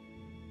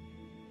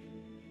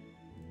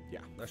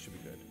 Yeah, that should be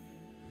good.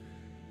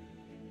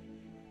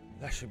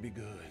 That should be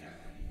good.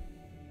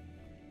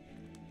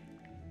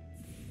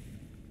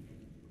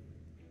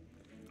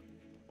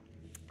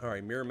 All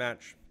right, mirror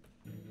match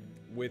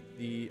with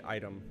the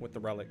item, with the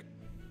relic.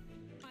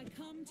 I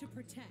come to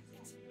protect.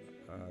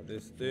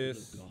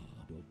 This. God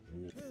of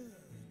war.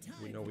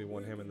 We know we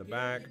want him in the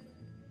back.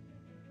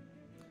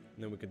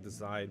 And then we could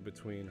decide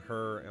between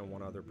her and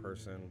one other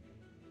person.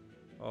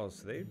 Oh,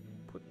 so they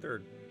put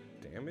their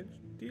damage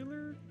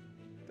dealer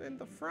in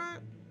the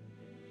front?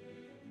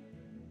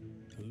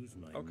 Who's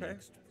my Okay.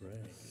 next prey?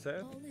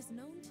 Seth, All is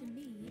known to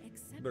me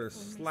except better for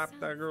slap that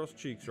myself. girl's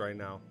cheeks right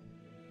now.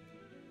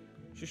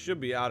 She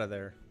should be out of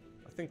there.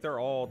 I think they're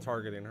all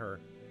targeting her.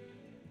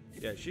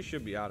 Yeah, she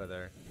should be out of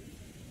there.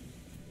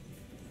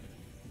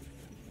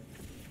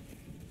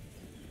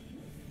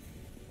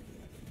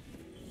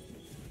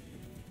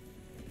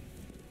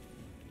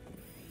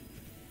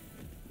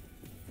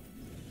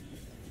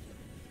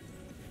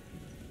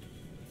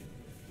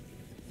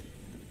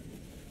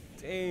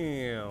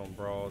 Damn,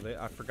 bro.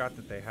 I forgot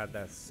that they had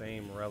that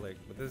same relic,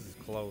 but this is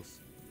close.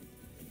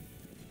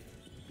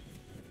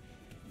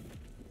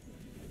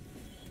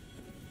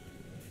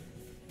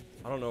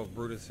 I don't know if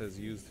Brutus has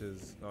used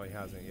his... No, he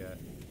hasn't yet.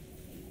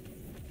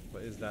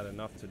 But is that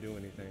enough to do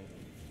anything?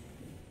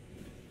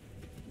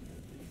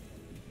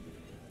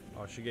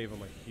 Oh, she gave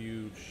him a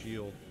huge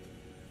shield.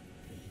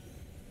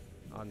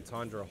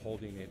 Antandra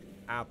holding it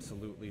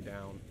absolutely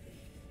down.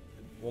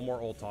 One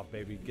more ult off,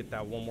 baby. Get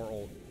that one more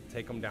ult.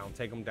 Take him down.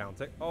 Take him down.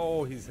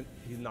 Oh, he's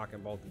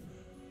knocking both.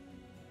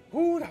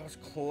 Ooh, that was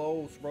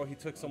close, bro. He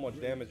took so much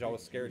damage. I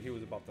was scared he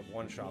was about to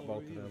one-shot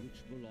both of them.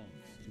 Which belongs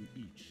to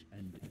each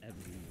and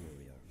every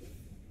warrior.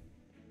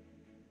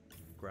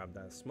 Grab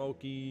that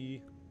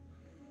Smokey.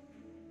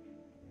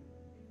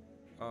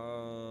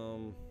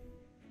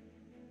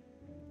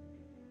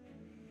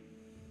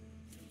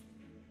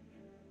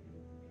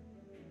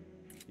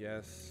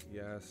 Yes,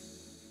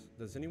 yes.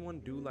 Does anyone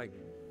do like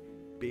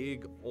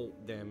big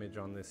ult damage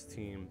on this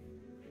team?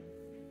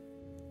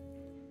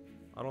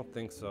 I don't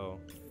think so.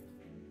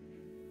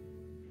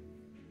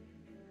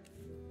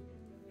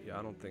 Yeah,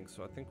 I don't think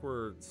so. I think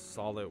we're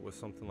solid with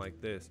something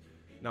like this.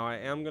 Now I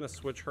am going to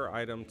switch her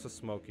item to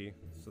Smokey,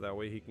 so that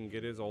way he can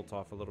get his ult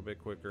off a little bit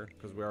quicker,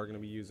 because we are going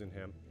to be using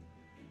him.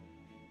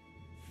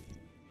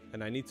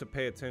 And I need to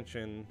pay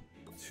attention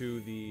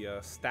to the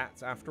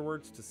stats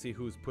afterwards to see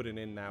who's putting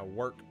in that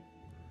work.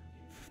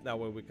 That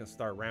way we can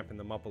start ramping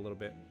them up a little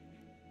bit.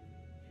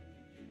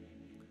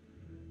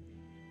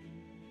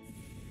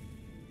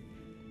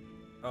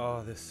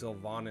 Oh, this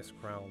Sylvanas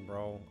crown,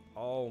 bro.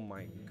 Oh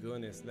my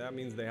goodness. That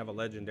means they have a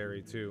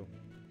legendary too,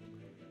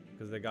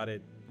 because they got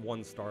it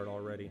 1-starred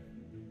already.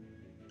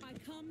 I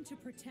come to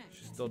protect.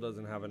 She still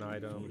doesn't have an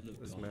item.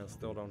 This man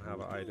still don't have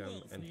an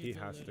item, and he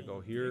has to go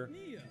here.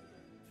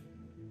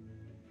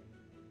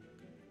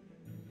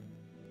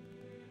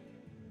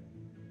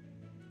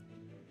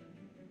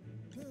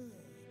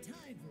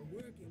 Time for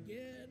work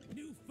again.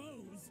 New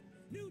foes,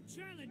 new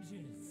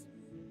challenges.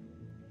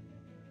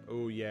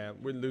 Oh yeah,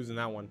 we're losing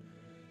that one.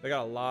 They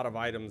got a lot of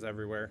items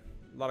everywhere.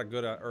 A lot of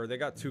good, or they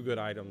got 2 good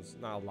items.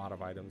 Not a lot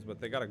of items, but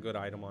they got a good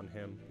item on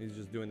him. He's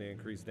just doing the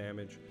increased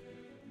damage.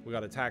 We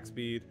got attack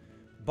speed,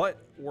 but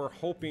we're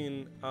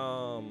hoping,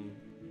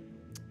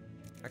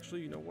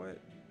 actually, you know what?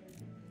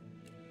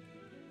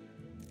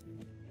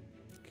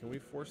 Can we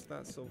force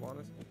that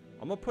Sylvanas?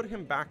 I'm gonna put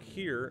him back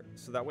here,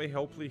 so that way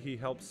hopefully he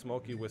helps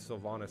Smokey with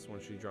Sylvanas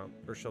when she jumps.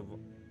 Or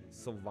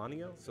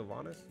Sylvania?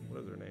 Sylvanas?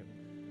 What is her name?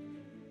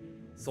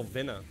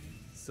 Silvina.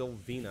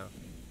 Silvina.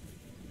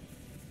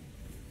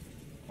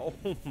 Oh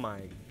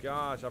my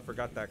gosh, I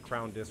forgot that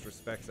crown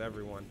disrespects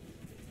everyone.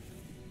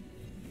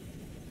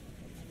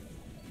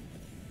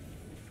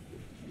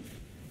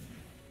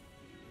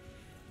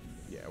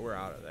 Yeah, we're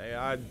out of there.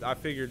 I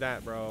figured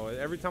that, bro.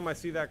 Every time I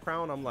see that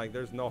crown, I'm like,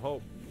 there's no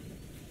hope.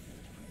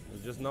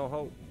 There's just no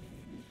hope.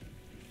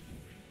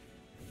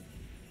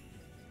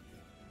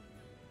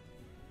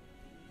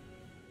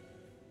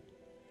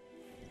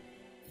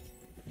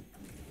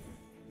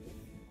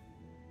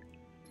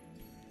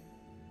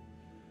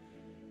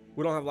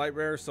 We don't have light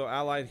bearers, so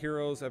allied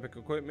heroes, epic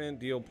equipment,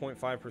 deal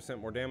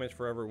 0.5% more damage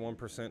for every 1%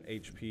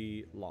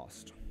 HP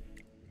lost.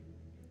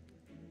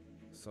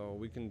 So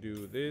we can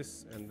do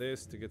this and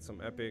this to get some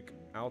epic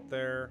out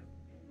there.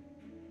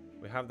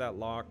 We have that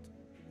locked.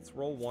 Let's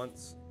roll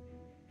once.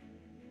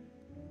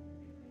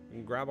 We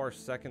can grab our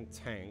second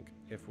tank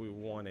if we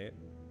want it.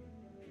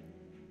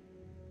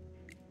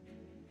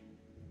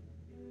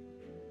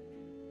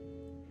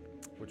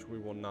 Which we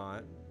will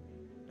not.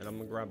 And I'm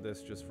gonna grab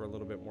this just for a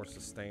little bit more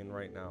sustain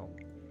right now.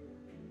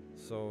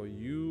 So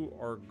you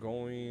are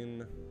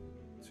going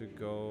to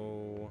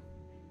go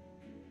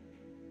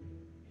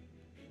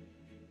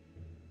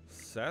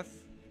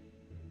Seth.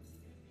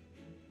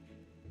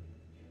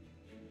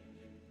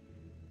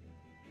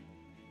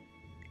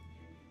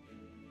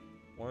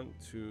 One,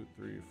 two,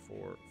 three,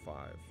 four,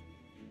 5.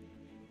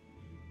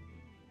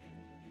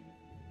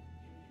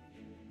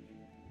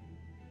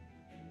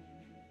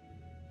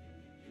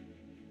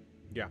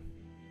 Yeah.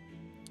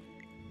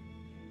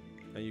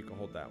 And you can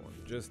hold that one,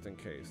 just in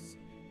case.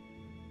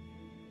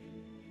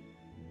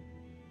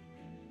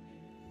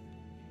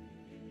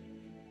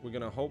 We're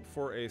gonna hope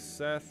for a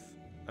Seth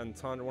and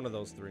Tundra, one of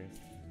those 3.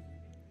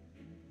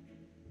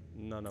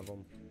 None of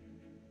them.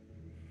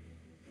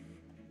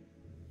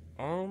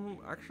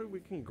 Actually we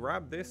can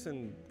grab this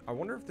and I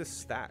wonder if this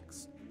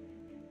stacks.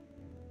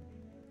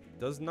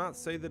 Does not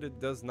say that it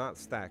does not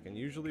stack, and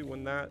usually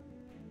when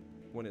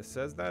it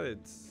says that,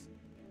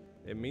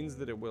 it means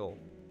that it will.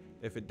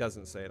 If it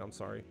doesn't say it, I'm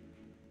sorry.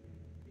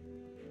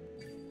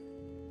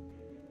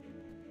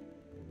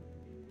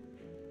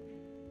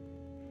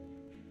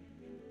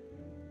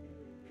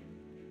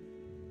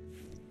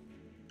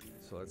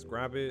 So let's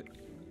grab it.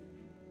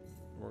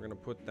 We're gonna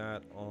put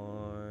that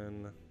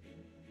on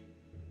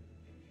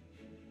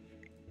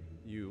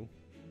you.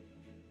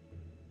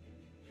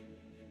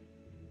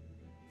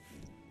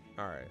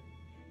 All right.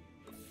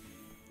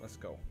 Let's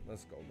go.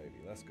 Let's go, baby.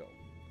 Let's go.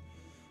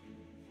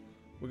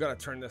 We gotta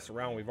turn this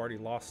around. We've already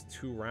lost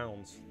 2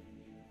 rounds.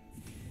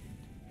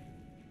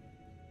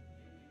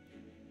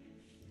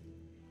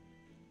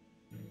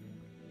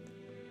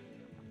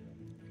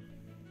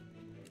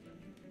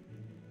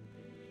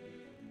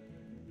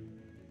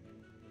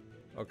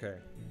 Okay.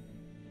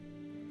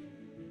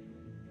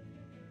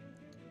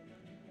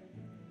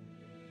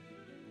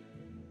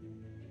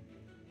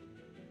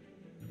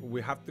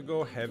 We have to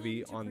go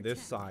heavy on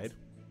this side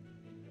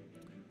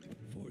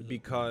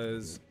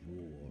because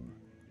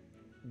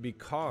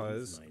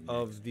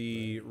of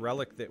the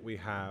relic that we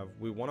have.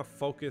 We want to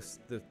focus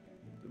the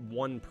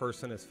one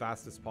person as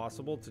fast as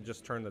possible to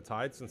just turn the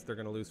tide, since they're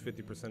going to lose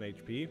 50%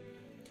 HP.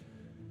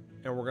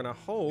 And we're going to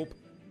hope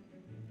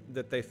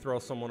that they throw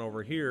someone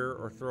over here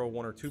or throw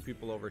 1 or 2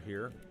 people over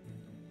here.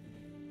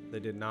 They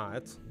did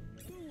not.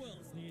 Duels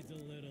needs a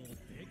little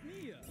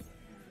pick-me-up.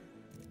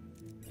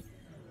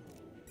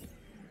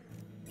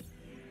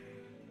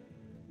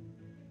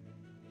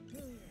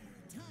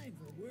 Time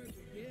for work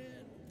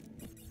again.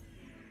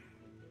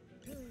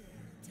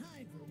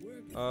 Time for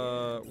work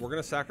again. We're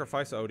gonna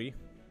sacrifice Odie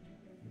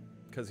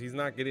because he's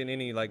not getting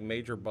any like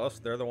major buffs.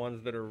 They're the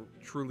ones that are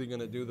truly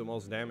gonna do the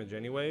most damage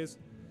anyways,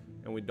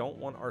 and we don't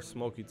want our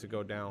Smokey to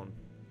go down.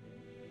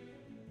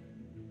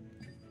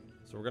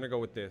 So we're gonna go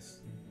with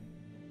this.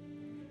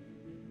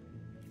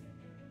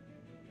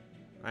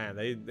 Man,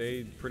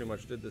 they pretty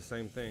much did the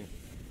same thing.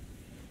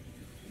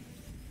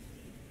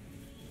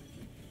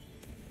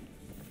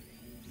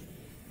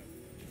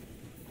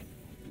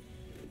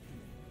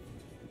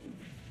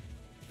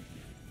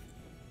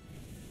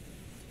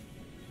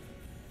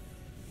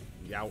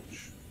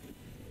 Youch.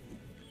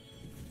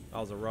 That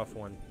was a rough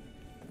one.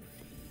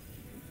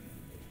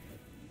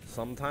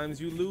 Sometimes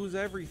you lose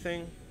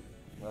everything.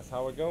 That's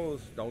how it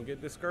goes. Don't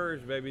get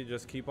discouraged, baby.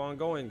 Just keep on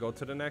going. Go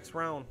to the next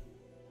round.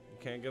 You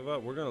can't give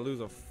up. We're gonna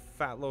lose a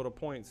fat load of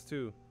points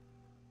too.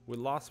 We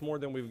lost more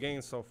than we've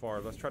gained so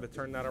far. Let's try to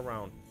turn that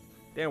around.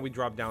 Damn, we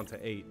dropped down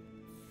to 8.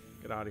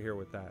 Get out of here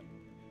with that.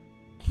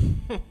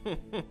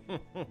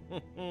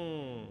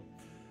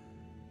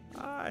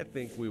 I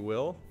think we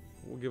will.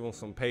 We'll give him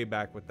some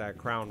payback with that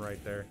crown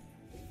right there.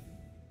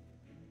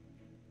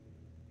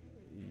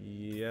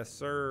 Yes,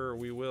 sir,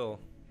 we will.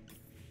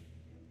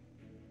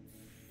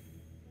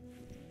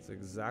 It's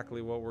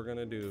exactly what we're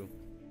gonna do.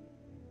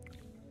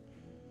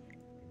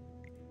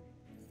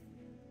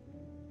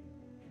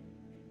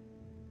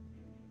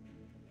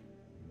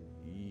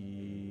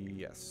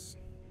 Yes.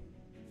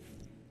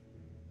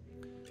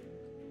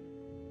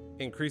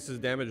 Increases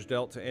damage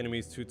dealt to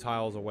enemies 2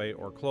 tiles away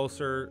or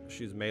closer.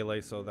 She's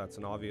melee, so that's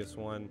an obvious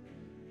one.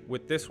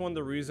 With this one,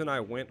 the reason I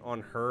went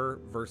on her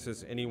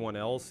versus anyone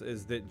else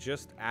is that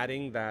just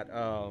adding that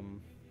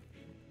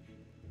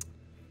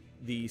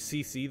the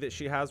CC that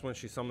she has when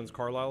she summons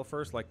Carlisle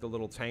first, like the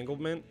little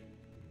tanglement,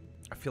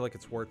 I feel like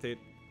it's worth it,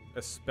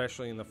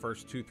 especially in the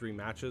first 2-3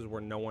 matches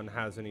where no one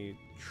has any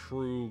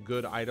true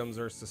good items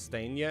or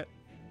sustain yet.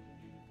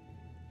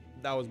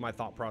 That was my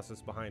thought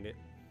process behind it.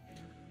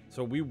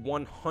 So we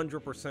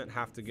 100%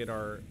 have to get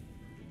our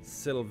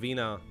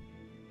Silvina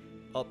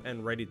up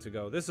and ready to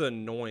go. This is an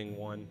annoying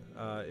one.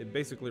 It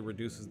basically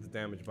reduces the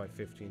damage by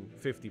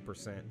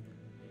 50%.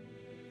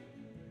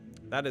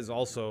 That is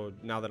also,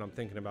 now that I'm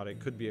thinking about it,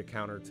 could be a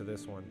counter to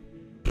this one.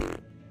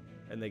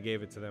 And they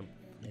gave it to them.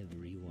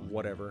 Everyone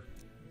Whatever.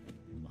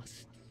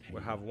 must pay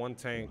We'll have one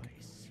tank.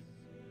 price.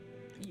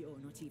 You're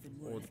not even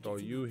We'll worth throw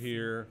getting you off.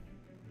 here.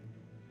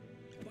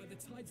 By the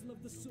title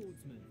of the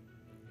swordsman.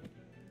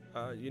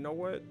 You know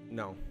what?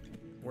 No,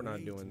 we're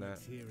not doing that.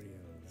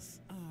 Materials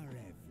are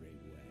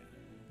everywhere.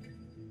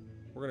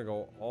 We're gonna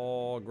go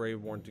all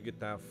Graveborn to get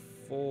that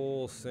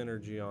full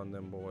synergy on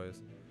them boys.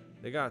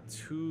 They got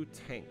 2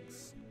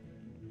 tanks.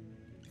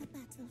 A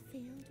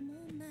battlefield more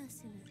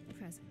merciless.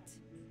 Present.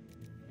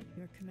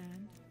 Your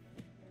command?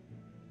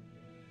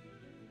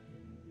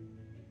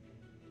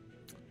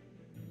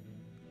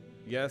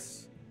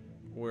 Yes,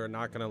 we're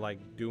not gonna like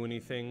do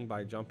anything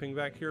by jumping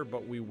back here,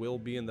 but we will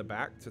be in the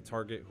back to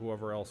target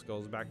whoever else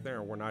goes back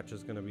there. And we're not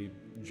just gonna be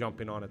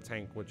jumping on a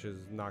tank, which is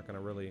not gonna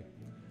really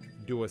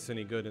do us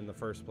any good in the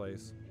first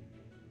place.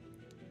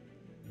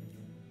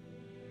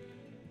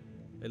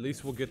 At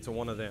least we'll get to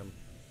one of them.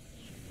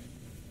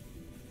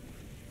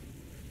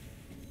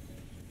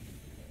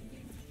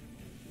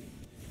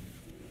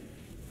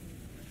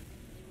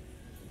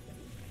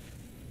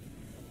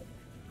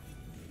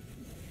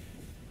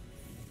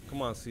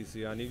 Come on,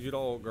 CC, I need you to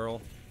ult,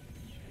 girl.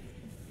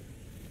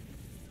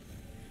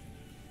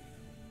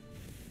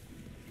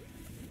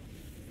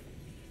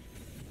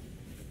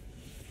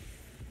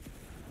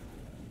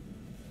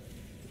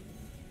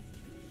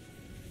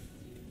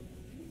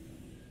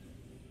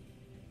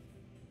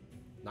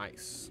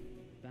 Nice.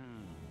 Bow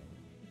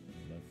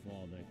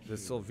before the Did king.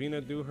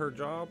 Silvina do her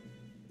job?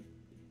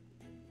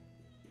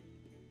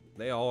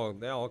 They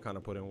all kind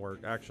of put in work,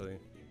 actually.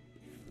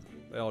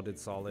 They all did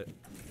solid.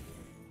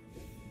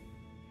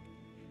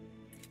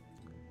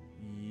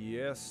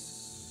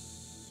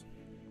 Yes.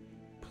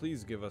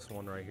 Please give us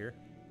one right here.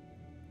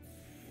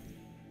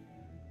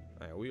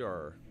 Alright, we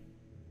are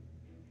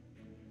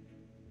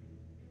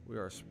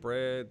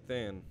spread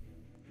thin.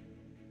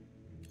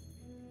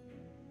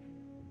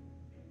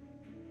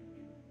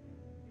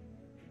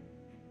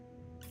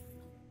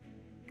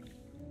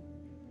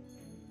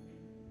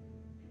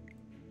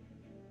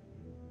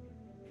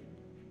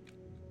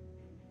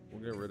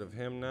 We'll get rid of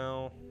him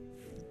now.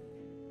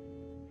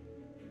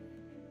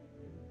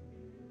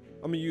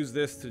 I'm gonna use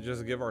this to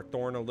just give our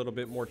Thorn a little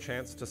bit more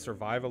chance to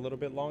survive a little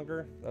bit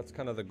longer. That's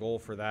kind of the goal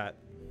for that.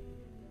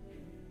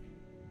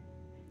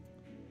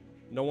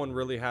 No one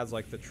really has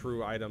like the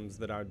true items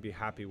that I would be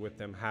happy with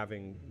them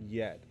having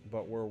yet,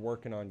 but we're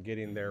working on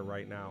getting there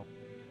right now.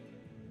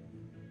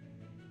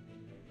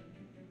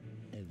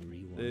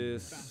 Everyone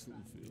This,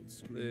 Battlefield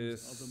screens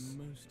this. are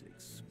the most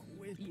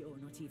exquisite. You're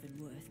not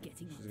even worth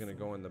getting She's off. gonna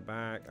go in the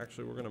back.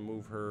 Actually, we're gonna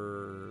move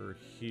her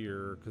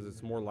here because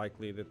it's more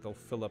likely that they'll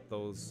fill up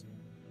those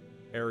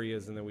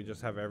areas and then we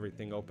just have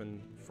everything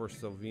open for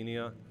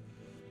Silvina.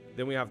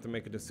 Then we have to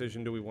make a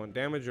decision. Do we want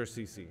damage or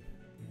CC?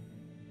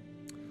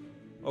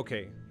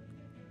 Okay.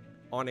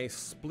 On a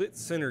split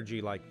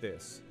synergy like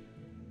this,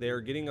 they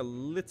are getting a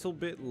little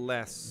bit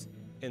less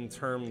in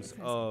terms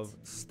of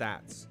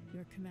stats.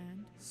 Your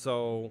command?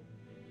 So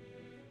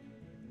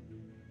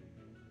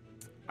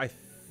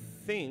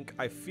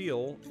I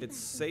feel it's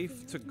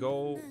safe to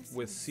go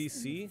with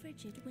CC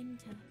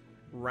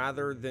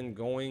rather than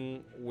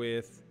going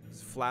with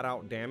flat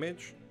out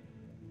damage,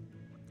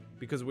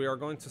 because we are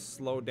going to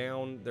slow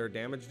down their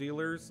damage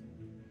dealers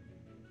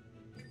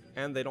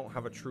and they don't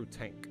have a true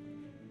tank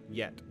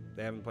yet.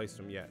 They haven't placed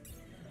them yet.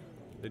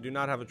 They do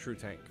not have a true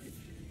tank.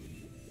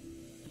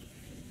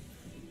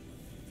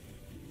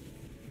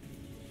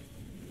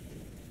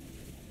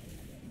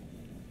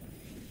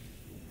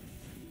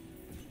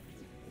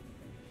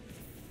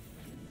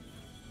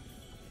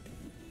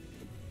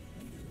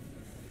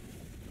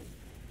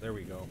 There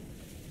we go.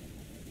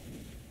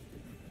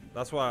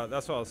 That's why I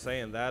was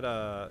saying that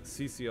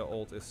Cicia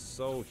ult is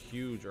so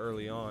huge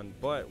early on,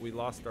 but we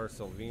lost our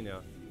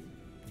Silvina.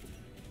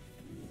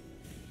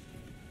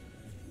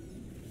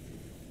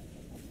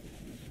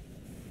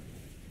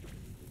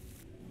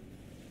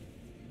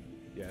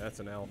 That's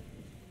an L.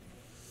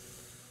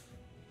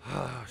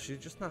 She's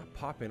just not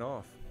popping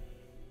off.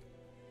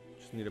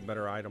 Just need a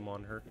better item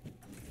on her.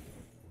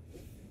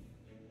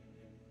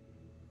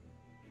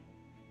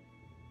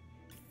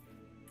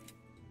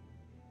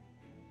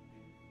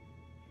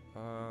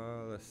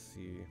 Let's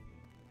see.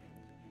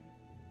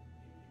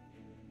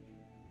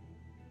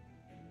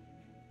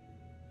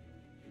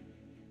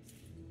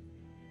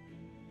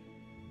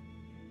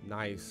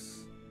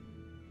 Nice.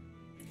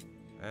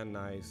 And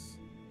nice.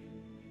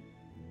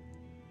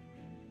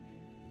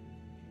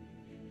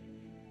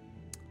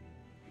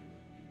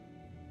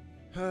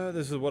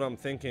 This is what I'm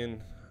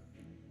thinking.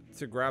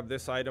 To grab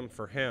this item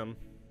for him,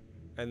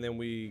 and then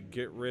we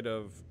get rid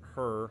of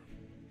her,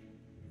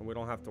 and we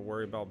don't have to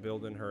worry about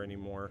building her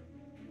anymore.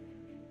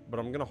 But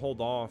I'm gonna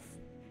hold off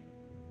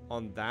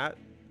on that.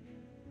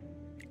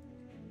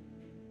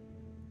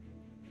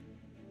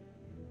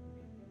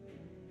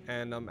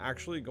 And I'm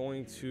actually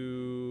going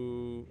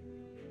to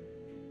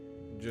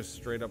just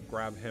straight up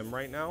grab him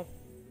right now.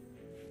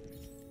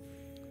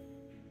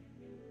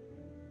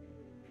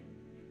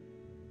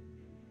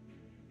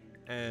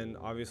 And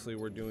obviously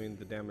we're doing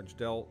the damage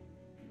dealt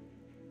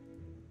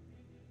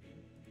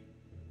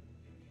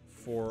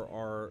for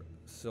our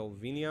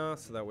Silvina,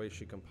 so that way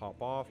she can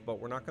pop off. But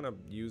we're not going to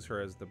use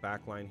her as the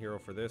backline hero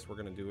for this. We're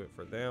going to do it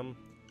for them.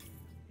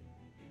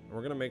 And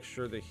we're going to make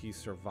sure that he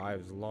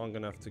survives long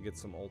enough to get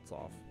some ults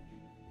off.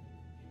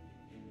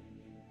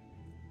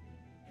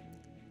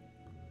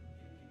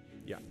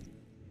 Yeah.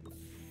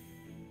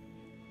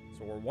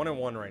 So we're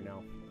 1-1 right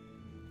now.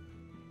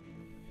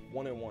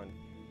 1-1.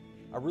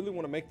 I really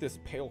want to make this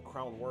Pale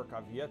Crown work.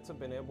 I've yet to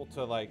been able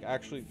to like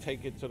actually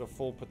take it to the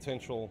full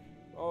potential.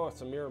 Oh,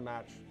 it's a mirror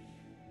match.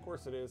 Of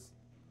course it is.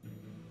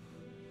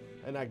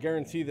 And I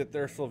guarantee that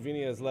their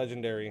Silvina is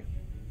legendary.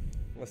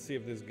 Let's see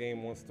if this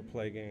game wants to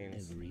play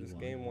games. This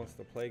game wants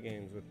to play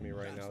games with me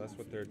right now. That's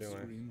what they're doing.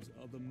 Screams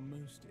are the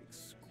most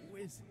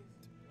exquisite.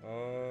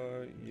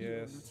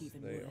 Yes,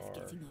 they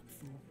are.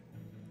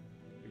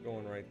 You're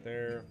going right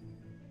there.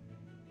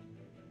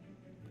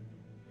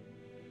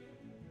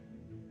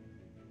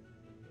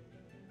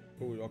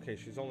 Ooh, okay,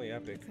 she's only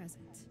epic.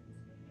 Present.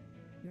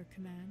 Your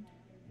command.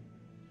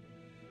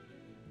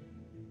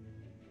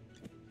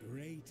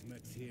 Great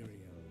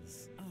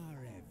materials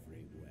are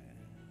everywhere.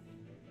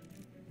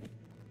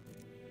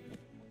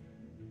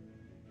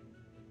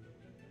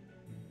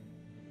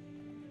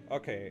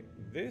 Okay,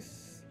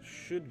 this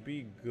should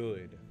be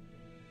good.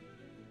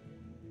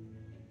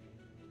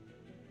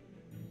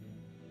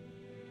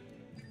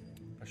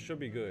 That should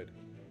be good.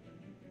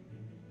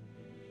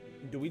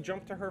 Do we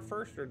jump to her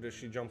first, or does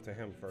she jump to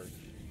him first?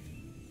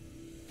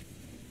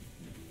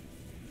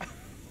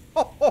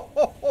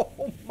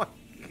 Oh my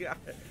god.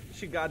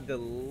 She got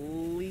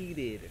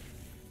deleted.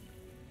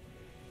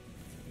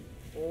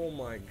 Oh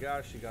my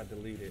gosh, she got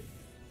deleted.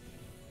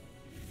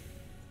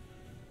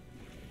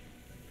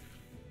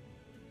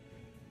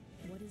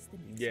 What is the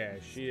next Yeah,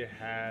 one? she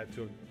had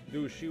to.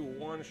 Dude, she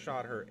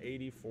one-shot her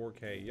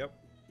 84k. Yep.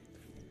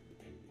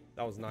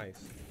 That was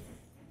nice.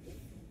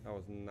 That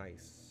was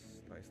nice.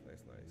 Nice,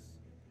 nice, nice.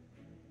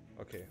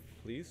 Okay,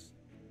 please.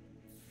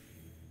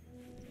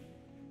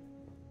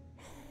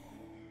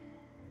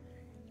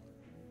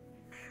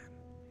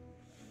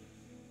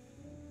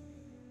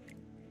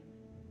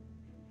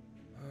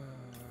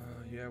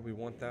 Yeah, we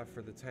want that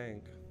for the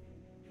tank.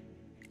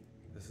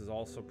 This is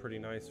also pretty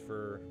nice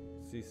for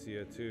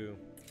Cicia too.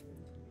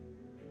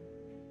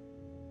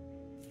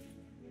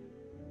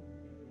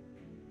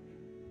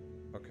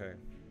 Okay.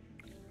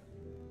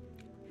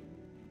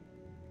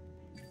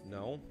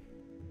 No.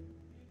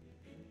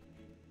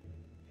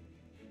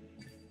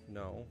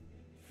 No.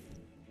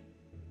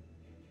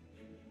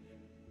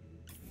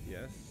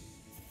 Yes.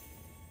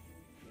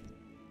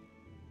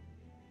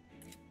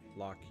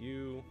 Lock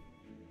you.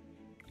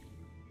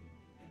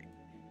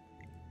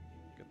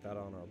 Get that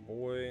on our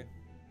boy.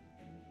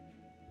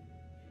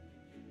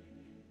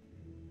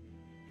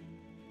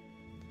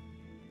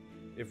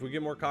 If we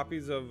get more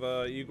copies of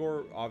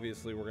Igor,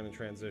 obviously we're going to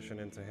transition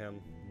into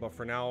him. But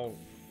for now,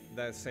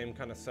 that same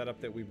kind of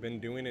setup that we've been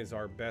doing is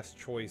our best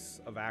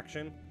choice of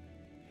action.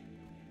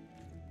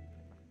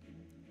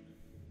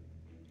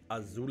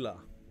 Azula.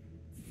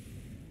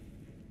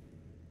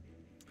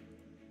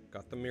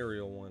 Got the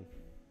Muriel one.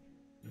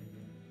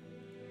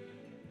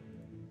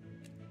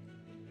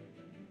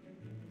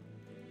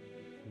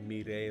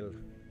 Mirel.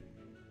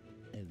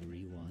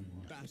 Everyone.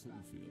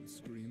 Battlefield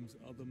screams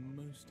are the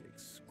most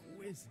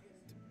exquisite.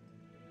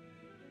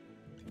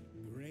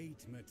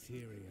 Great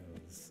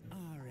materials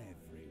are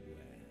everywhere.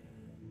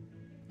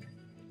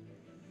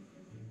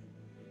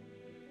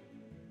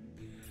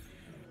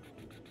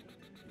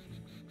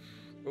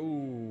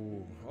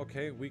 Ooh,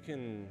 okay, we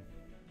can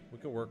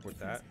work with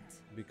that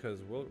because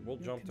we'll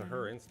jump to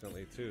her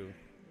instantly too,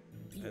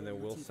 and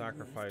then we'll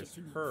sacrifice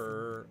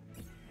her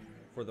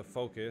for the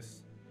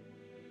focus.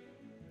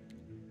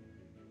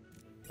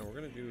 And we're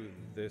gonna do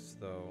this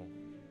though,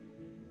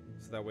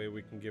 so that way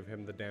we can give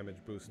him the damage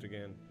boost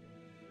again.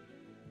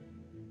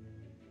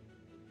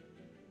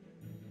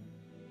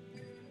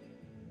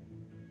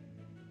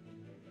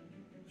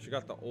 She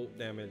got the ult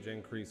damage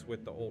increase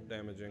with the ult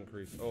damage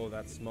increase. Oh,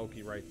 that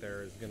Smokey right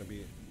there is gonna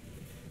be...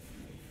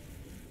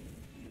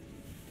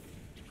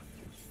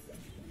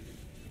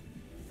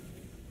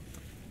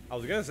 I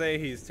was gonna say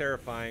he's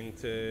terrifying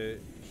to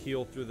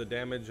heal through the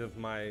damage of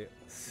my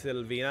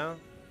Silvina,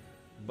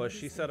 but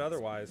she said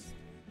otherwise.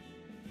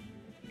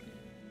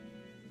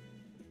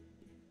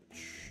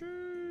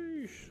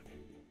 Sheesh.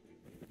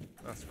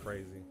 That's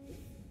crazy.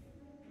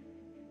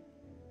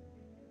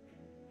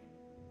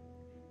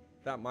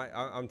 That might,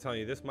 I'm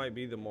telling you, this might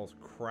be the most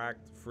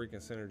cracked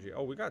freaking synergy.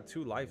 Oh, we got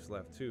 2 lives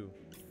left too.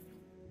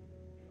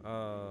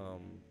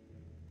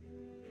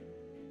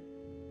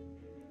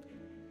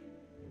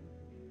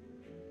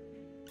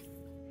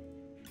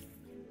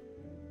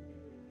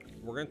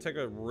 We're gonna take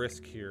a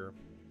risk here.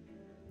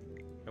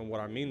 And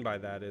what I mean by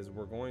that is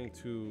we're going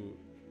to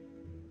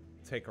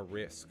take a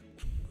risk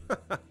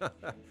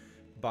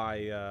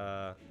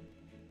by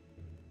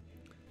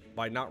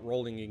not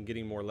rolling and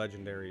getting more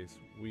legendaries.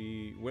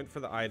 We went for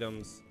the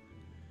items.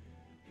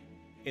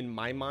 In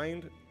my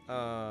mind,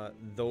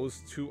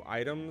 those 2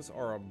 items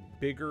are a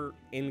bigger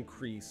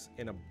increase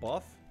in a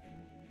buff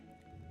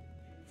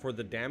for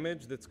the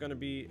damage that's going to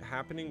be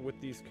happening with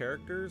these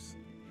characters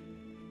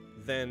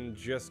than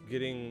just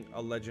getting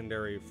a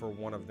legendary for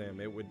one of them.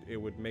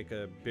 It would make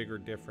a bigger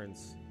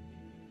difference.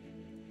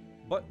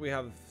 But we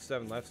have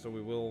 7 left, so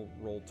we will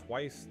roll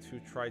twice to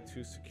try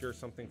to secure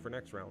something for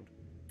next round.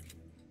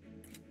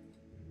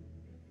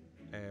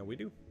 And we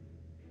do.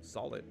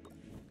 Solid.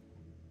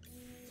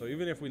 So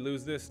even if we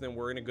lose this, then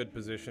we're in a good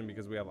position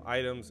because we have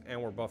items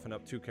and we're buffing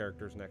up 2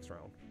 characters next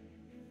round.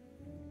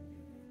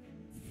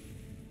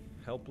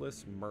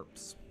 Helpless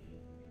Merps.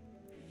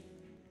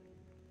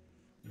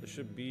 We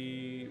should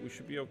be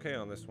okay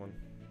on this one.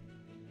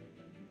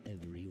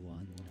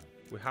 Everyone.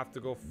 We have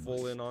to go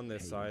full in on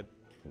this side.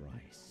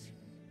 Price.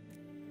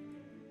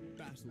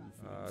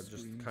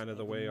 Just kind of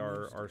the way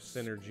our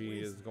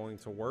synergy is going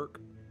to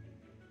work.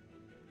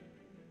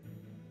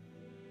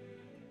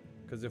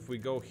 Because if we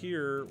go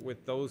here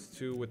with those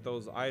 2, with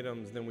those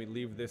items, then we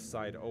leave this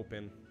side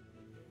open.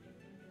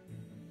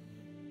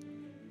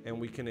 And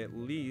we can at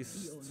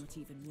least... You're not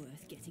even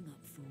worth getting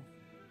up for.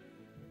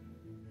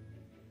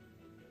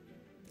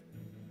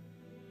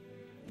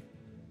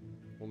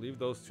 We'll leave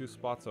those 2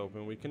 spots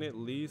open. We can at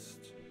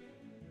least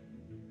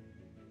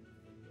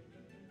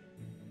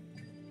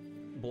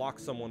block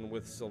someone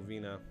with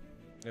Silvina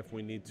if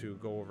we need to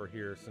go over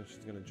here, since she's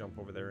going to jump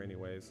over there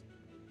anyways.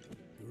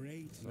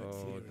 Great.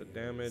 So the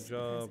damage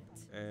up,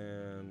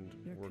 and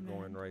we're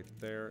going right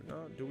there.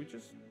 No, do we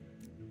just...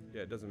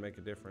 Yeah, it doesn't make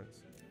a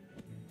difference.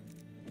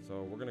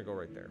 So we're going to go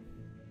right there.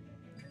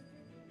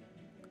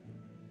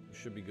 It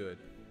should be good.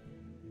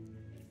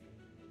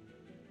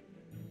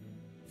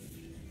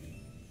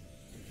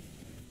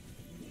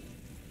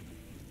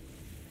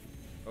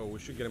 Oh, we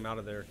should get him out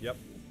of there. Yep.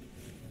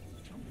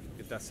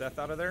 Get that Seth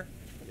out of there.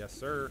 Yes,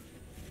 sir.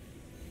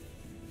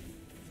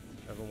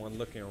 Everyone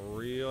looking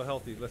real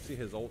healthy. Let's see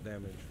his ult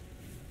damage.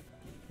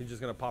 He's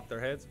just going to pop their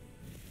heads.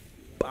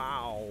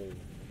 Wow.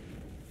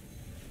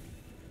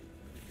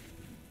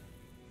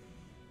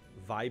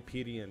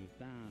 Vipedian.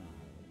 Bow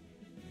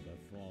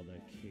before the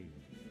king.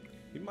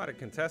 He might have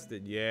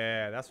contested.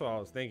 Yeah, that's what I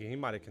was thinking. He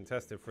might have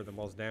contested for the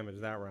most damage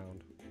that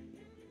round.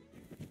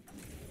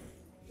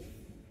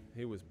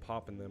 He was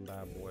popping them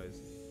bad boys.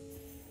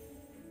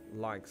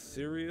 Like,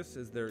 serious?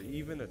 Is there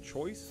even a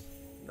choice?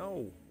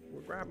 No.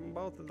 We're grabbing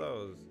both of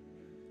those.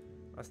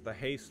 That's the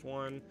haste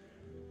one.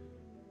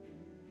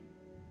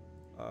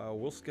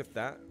 We'll skip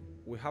that.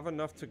 We have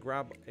enough to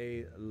grab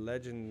a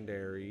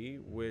legendary,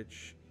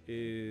 which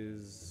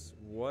is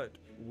what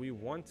we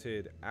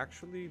wanted.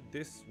 Actually,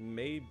 this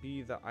may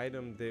be the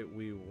item that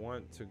we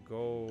want to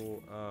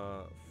go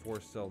for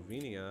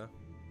Silvina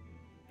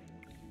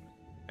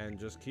and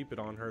just keep it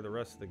on her the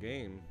rest of the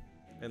game,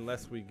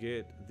 unless we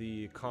get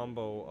the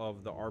combo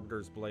of the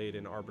Arbiter's Blade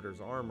and Arbiter's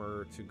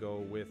Armor to go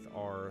with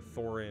our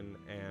Thorin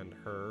and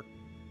her.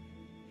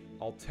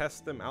 I'll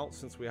test them out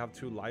since we have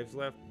 2 lives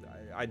left.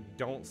 I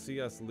don't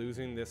see us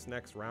losing this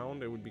next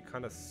round. It would be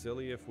kind of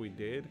silly if we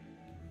did.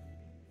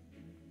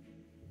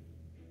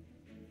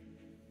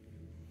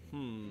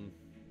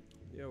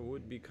 Yeah, it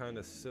would be kind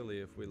of silly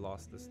if we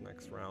lost this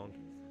next round.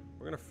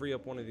 We're going to free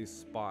up one of these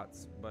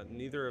spots, but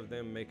neither of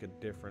them make a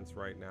difference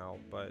right now.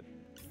 But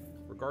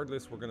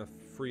regardless, we're going to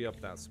free up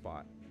that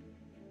spot.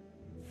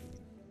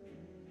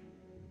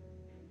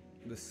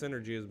 The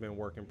synergy has been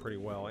working pretty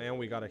well, and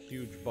we got a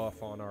huge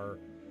buff on our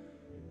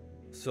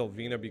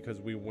Silvina because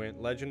we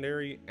went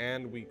legendary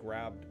and we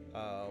grabbed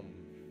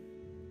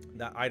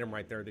that item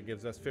right there that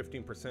gives us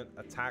 15%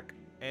 attack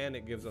and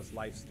it gives us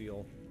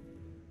lifesteal.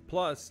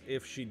 Plus,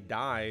 if she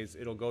dies,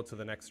 it'll go to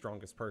the next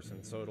strongest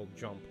person, so it'll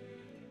jump.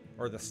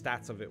 Or the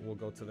stats of it will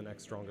go to the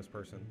next strongest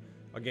person.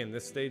 Again,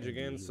 this stage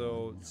again,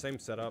 so same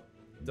setup.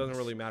 Doesn't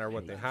really matter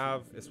what they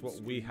have. It's what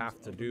we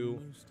have to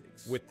do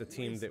with the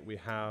team that we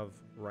have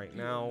right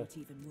now.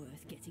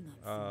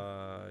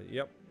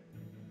 Yep.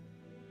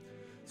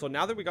 So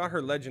now that we got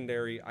her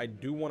legendary, I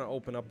do want to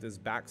open up this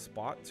back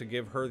spot to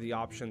give her the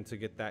option to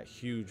get that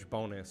huge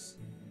bonus.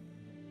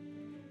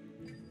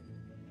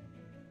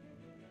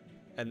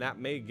 And that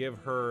may give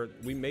her,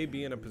 we may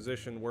be in a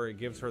position where it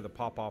gives her the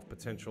pop-off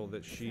potential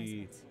that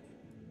she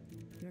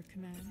Your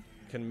command.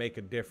 can make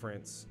a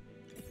difference.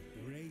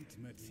 Great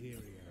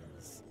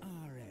materials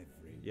are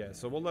everywhere. Yeah,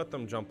 so we'll let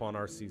them jump on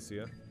our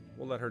Cecia.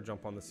 We'll let her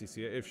jump on the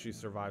Cecia if she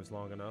survives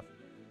long enough.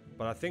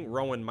 But I think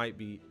Rowan might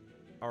be,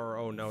 or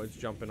oh no, it's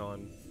jumping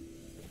on.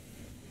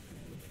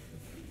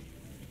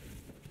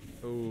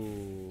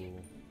 Ooh.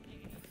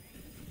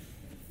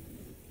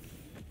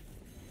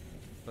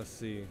 Let's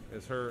see,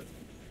 is her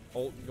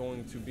ult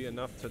going to be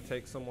enough to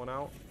take someone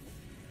out?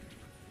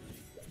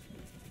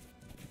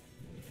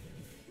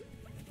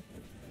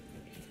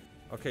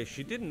 Okay,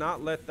 she did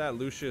not let that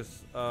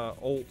Lucius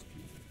ult,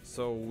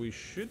 so we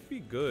should be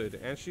good,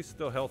 and she's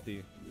still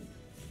healthy.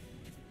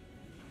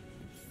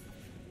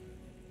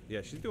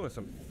 Yeah, she's doing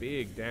some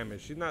big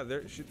damage. She's not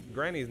there.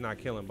 Granny's not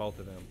killing both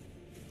of them.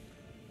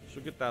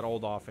 She'll get that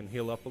ult off and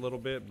heal up a little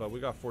bit, but we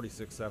got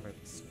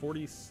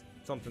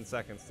 40-something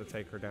seconds to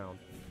take her down.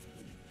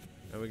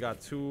 And we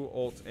got 2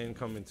 ults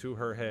incoming to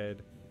her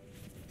head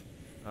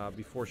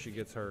before she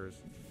gets hers.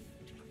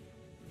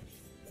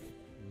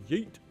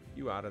 Yeet!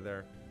 You out of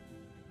there.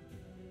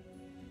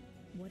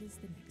 What is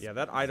the next? Yeah,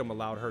 that item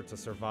allowed her to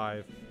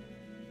survive.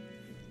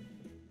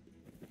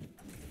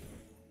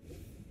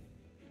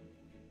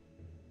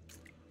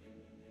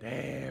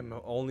 Damn,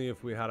 only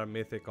if we had a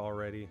mythic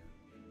already.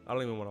 I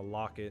don't even want to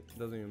lock it.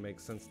 Doesn't even make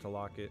sense to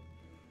lock it.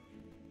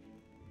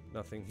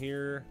 Nothing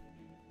here.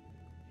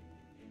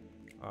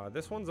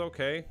 This one's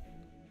okay.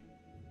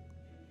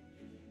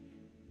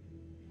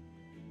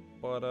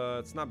 But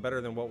it's not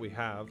better than what we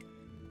have.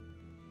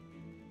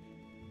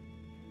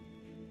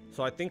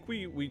 So I think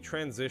we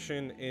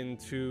transition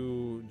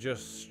into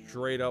just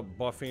straight up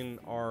buffing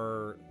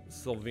our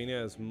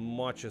Silvina as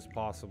much as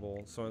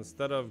possible. So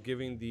instead of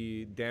giving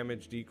the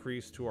damage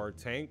decrease to our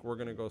tank, we're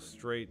gonna go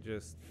straight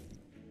just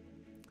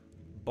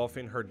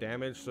buffing her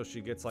damage so she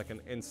gets like an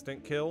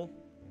instant kill.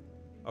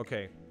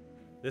 Okay,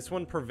 this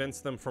one prevents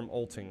them from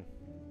ulting,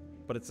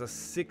 but it's a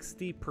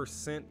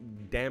 60%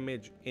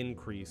 damage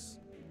increase.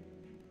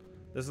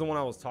 This is the one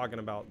I was talking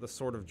about, the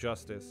Sword of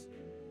Justice.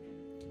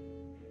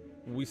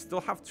 We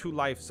still have 2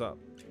 lives up.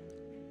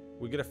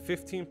 We get a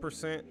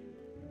 15%.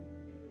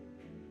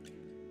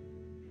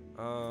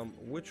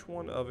 Which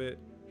one of it?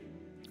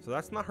 So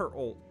that's not her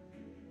ult.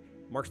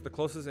 Marks the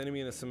closest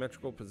enemy in a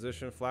symmetrical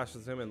position,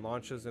 flashes him, and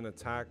launches an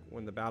attack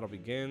when the battle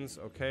begins.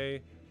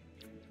 Okay.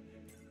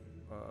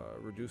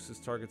 Reduces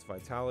target's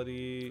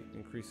vitality,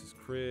 increases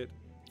crit.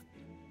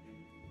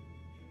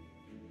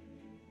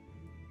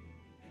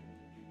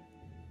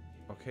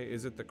 Okay,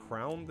 is it the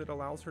crown that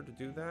allows her to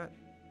do that?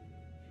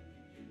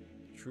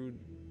 True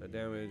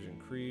damage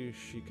increase.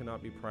 She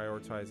cannot be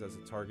prioritized as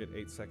a target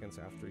 8 seconds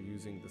after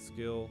using the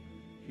skill.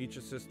 Each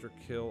assist or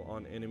kill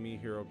on enemy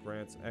hero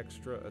grants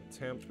extra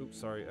attempt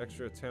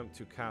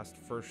to cast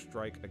first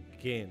strike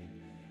again.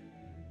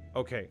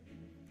 Okay.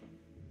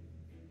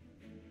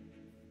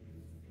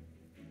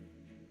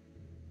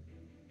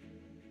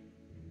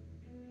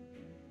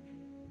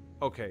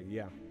 Okay,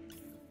 yeah.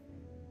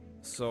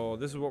 So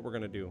this is what we're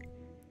gonna do.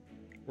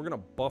 We're gonna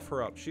buff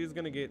her up. She's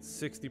gonna get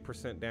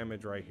 60%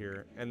 damage right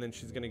here, and then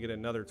she's gonna get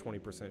another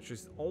 20%.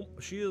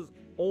 She is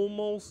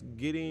almost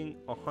getting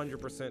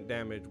 100%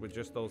 damage with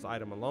just those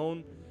items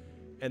alone.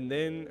 And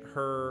then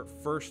her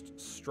first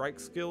strike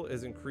skill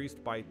is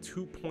increased by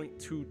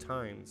 2.2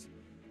 times.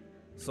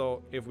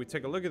 So if we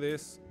take a look at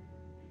this,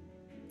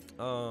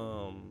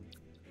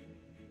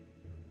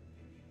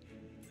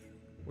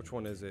 which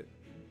one is it?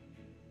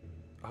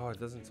 Oh, it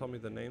doesn't tell me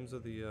the names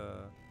of the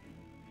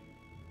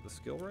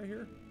skill right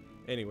here.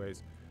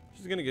 Anyways,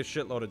 she's gonna get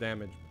shitload of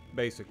damage,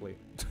 basically.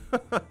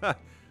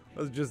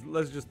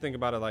 let's just think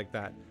about it like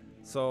that.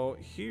 So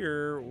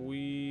here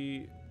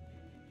we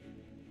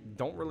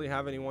don't really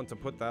have anyone to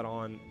put that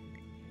on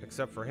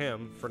except for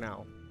him for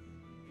now,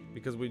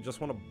 because we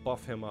just want to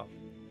buff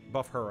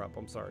her up.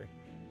 I'm sorry.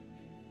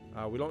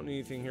 We don't need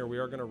anything here. We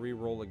are gonna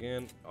re-roll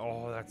again.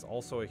 Oh, that's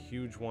also a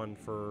huge one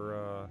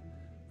for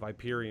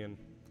Viperian.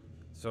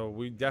 So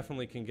we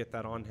definitely can get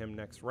that on him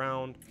next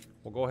round.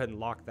 We'll go ahead and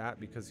lock that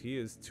because he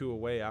is 2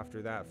 away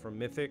after that from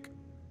Mythic.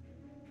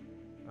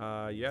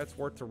 Yeah, it's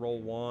worth to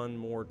roll one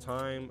more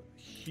time.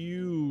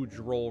 Huge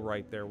roll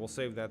right there. We'll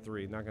save that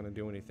 3. Not going to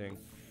do anything.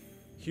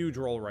 Huge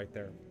roll right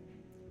there.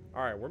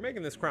 All right, we're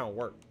making this crown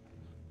work.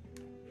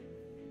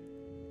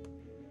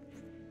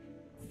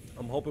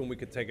 I'm hoping we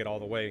could take it all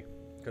the way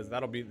because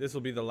this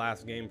will be the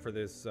last game for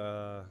this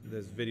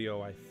this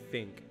video, I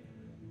think.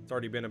 It's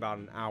already been about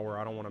an hour.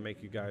 I don't want to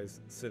make you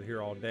guys sit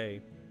here all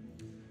day.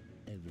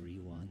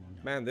 Everyone.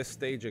 Man, this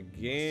stage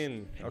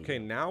again. Okay,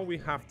 now we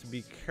have to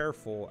be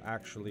careful,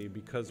 actually,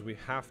 because we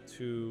have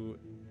to...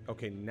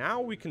 Okay, now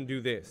we can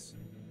do this.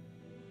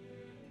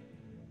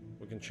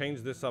 We can change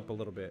this up a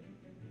little bit.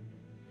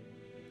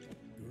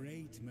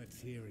 Great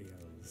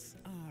materials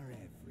are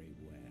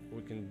everywhere.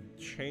 We can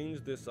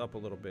change this up a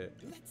little bit.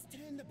 Let's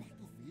turn the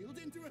battlefield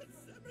battlefield into a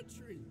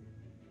cemetery.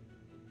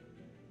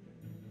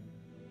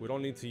 We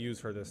don't need to use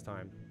her this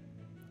time.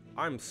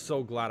 I'm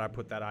so glad I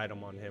put that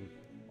item on him,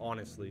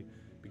 honestly,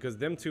 because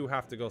them two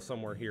have to go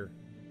somewhere here.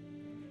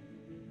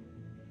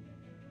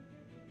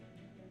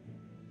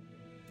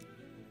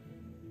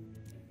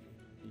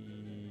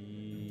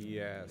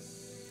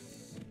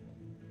 Yes.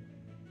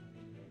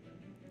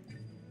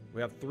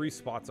 We have 3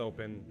 spots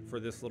open for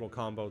this little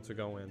combo to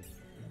go in.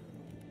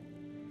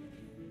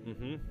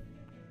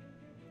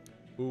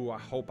 Ooh, I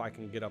hope I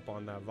can get up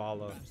on that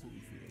Vala. Battlefield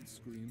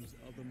screams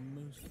are the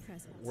most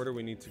Presence. Where do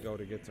we need to go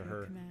to get to Your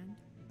her? command.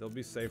 They'll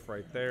be safe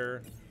right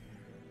there.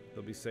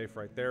 They'll be safe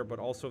right there. But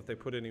also if they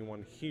put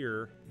anyone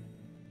here,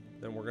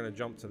 then we're going to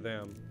jump to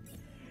them.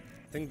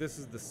 I think this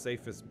is the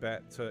safest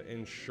bet to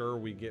ensure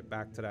we get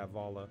back to that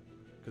Vala.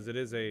 Because it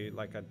is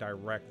like a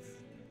direct...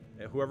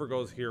 Whoever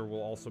goes here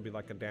will also be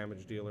like a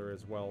damage dealer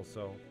as well,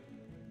 so...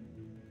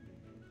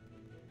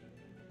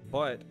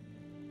 But...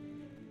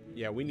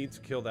 yeah, we need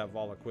to kill that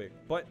Vala quick.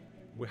 But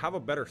we have a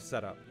better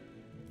setup.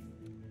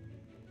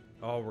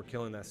 Oh, we're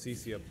killing that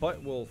Cecia.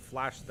 But we'll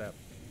flash step.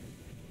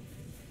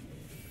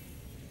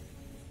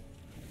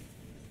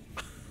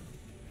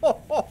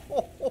 Oh,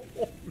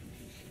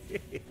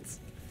 shit.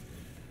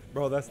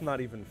 Bro, that's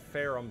not even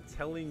fair. I'm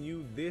telling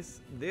you, this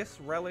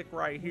relic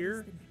right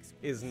here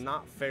is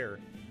not fair.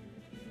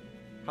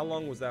 How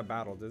long was that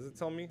battle? Does it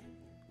tell me?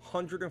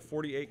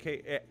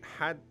 148k. It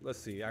had, let's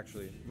see,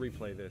 actually,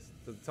 replay this.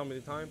 Does it tell me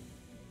the time?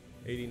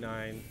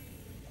 89.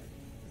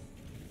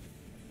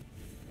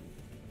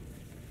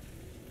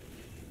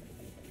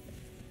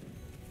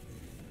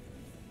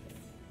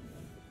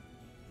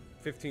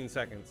 $15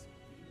 seconds.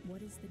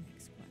 What is the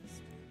next quest?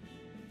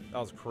 That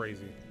was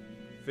crazy.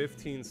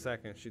 15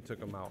 seconds, she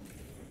took him out.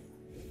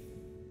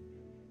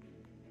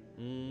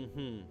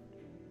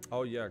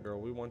 Oh yeah, girl,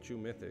 we want you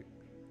mythic.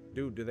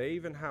 Dude, do they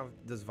even have,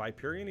 does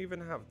Viperion even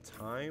have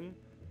time?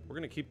 We're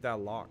gonna keep that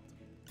locked.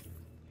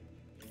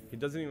 He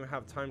doesn't even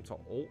have time to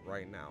ult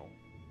right now.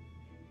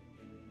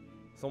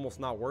 It's almost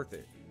not worth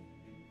it.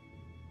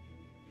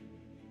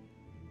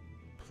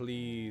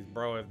 Please,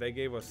 bro, if they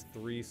gave us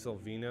 3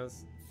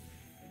 Silvinas.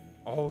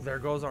 Oh, there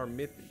goes our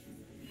mythic.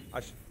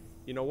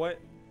 You know what?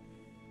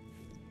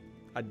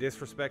 I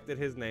disrespected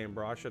his name,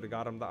 bro. I should have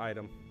got him the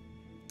item.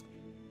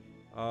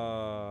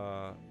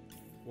 We'll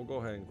go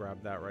ahead and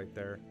grab that right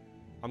there.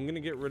 I'm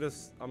gonna get rid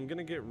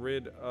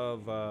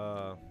of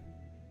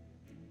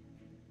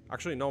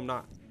actually, no, I'm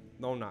not.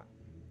 No, I'm not.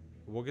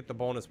 We'll get the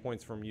bonus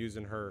points from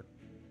using her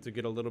to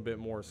get a little bit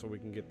more so we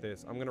can get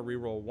this. I'm gonna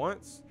reroll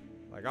once,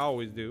 like I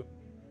always do.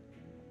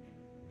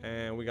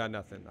 And we got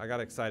nothing. I got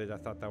excited. I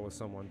thought that was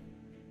someone.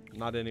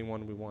 Not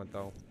anyone we want,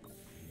 though.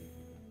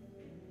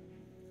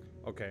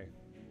 Okay.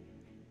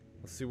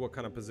 Let's see what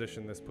kind of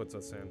position this puts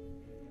us in.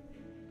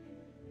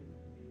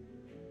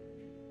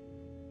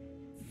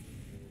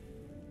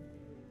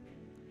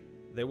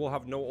 They will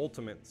have no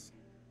ultimates.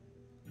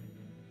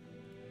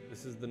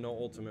 This is the no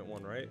ultimate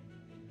one, right?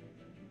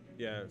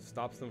 Yeah, it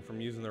stops them from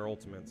using their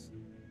ultimates.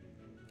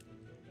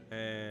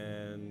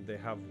 And they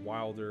have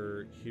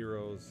wilder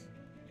heroes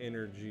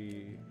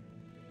energy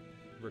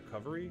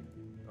recovery.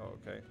 Oh,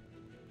 okay.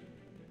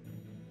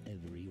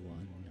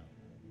 Everyone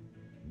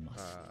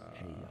must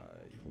pay a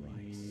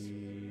price.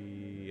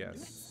 Yes.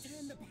 Let's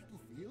turn the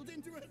battlefield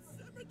into a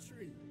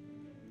cemetery.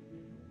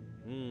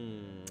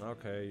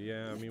 Okay,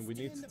 yeah, I mean, we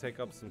need to take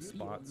up some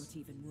spots. Not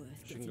even worth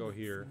She can getting go up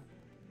here. for.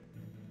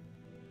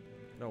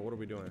 No, what are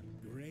we doing?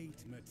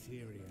 Great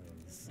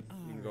materials.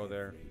 You can go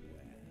there.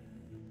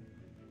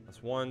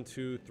 That's 1,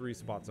 2, 3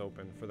 spots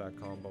open for that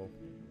combo.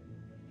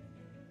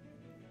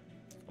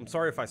 I'm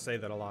sorry if I say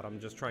that a lot. I'm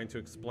just trying to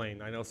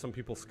explain. I know some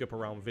people skip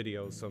around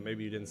videos, so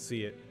maybe you didn't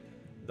see it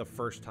the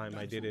first time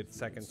I did it,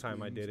 second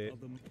time I did it,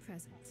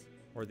 Presence.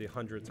 or the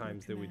 100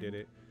 times that we did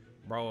it.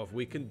 Bro, if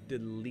we could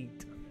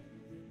delete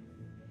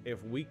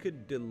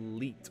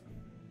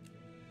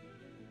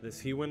this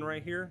Hewin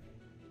right here,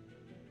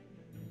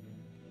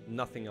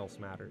 nothing else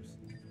matters.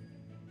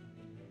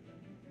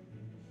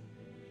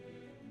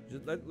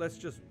 Let's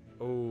just,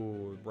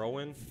 oh,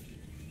 Rowan.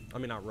 I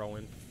mean, not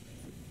Rowan.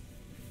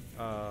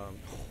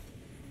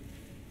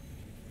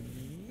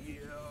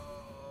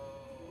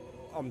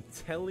 I'm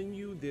telling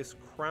you, this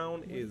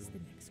crown is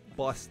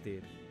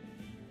busted.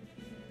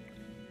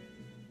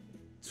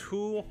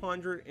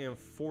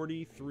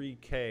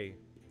 243k.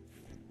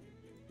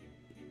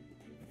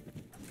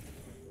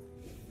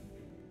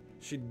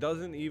 She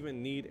doesn't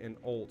even need an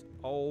ult.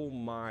 Oh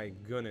my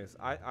goodness.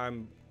 I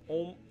am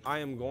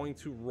going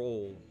to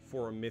roll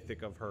for a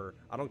mythic of her.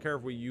 I don't care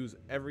if we use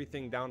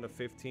everything down to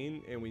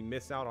 15 and we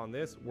miss out on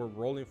this. We're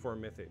rolling for a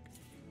mythic.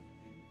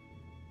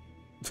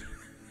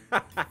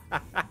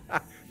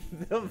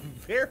 The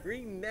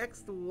very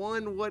next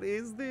one. What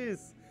is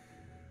this?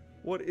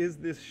 What is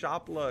this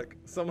shop luck?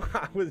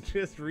 I was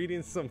just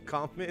reading some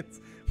comments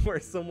where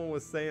someone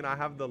was saying I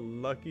have the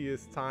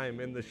luckiest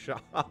time in the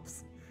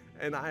shops.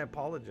 And I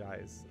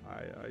apologize.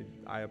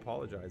 I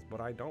apologize,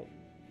 but I don't.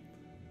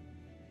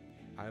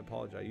 I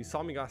apologize. You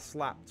saw me got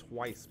slapped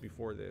twice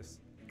before this.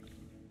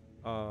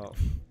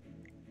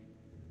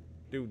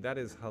 Dude, that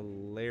is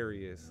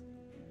hilarious.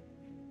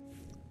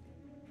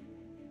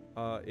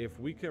 If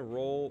we can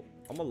roll,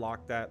 I'm gonna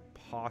lock that.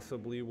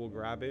 Possibly we'll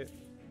grab it.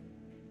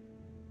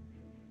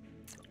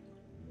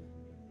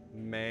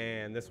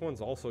 Man, this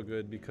one's also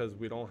good because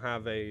we don't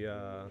have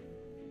a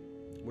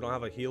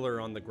healer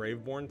on the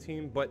Graveborn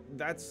team, but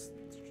that's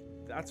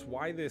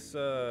why this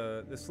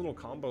this little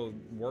combo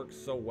works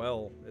so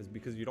well, is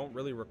because you don't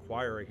really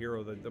require a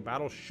hero. The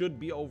battle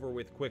should be over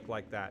with quick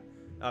like that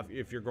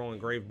if you're going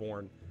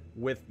Graveborn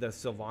with the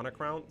Silvina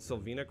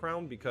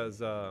crown,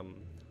 because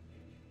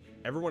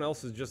everyone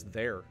else is just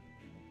there,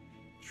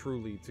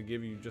 truly, to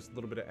give you just a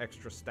little bit of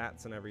extra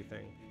stats and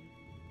everything.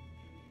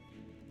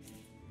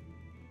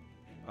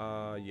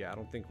 Yeah, I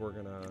don't think we're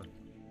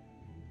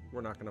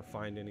not gonna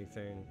find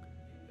anything.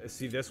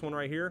 See this one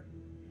right here?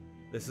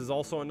 This is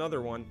also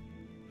another one.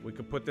 We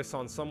could put this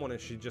on someone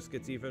and she just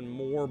gets even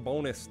more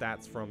bonus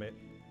stats from it.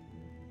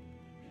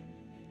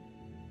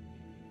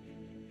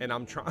 And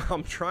I'm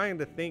trying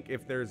to think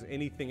if there's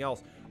anything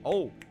else.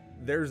 Oh,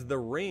 there's the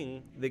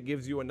ring that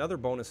gives you another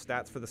bonus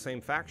stats for the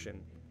same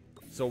faction.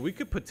 So we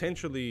could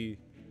potentially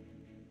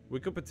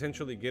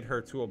get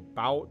her to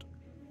about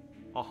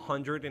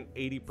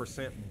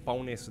 180%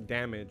 bonus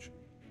damage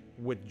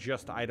with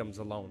just items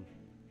alone.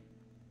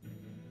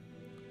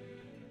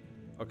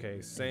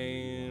 Okay,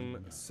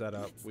 same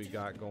setup we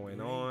got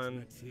going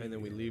on, and then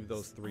we leave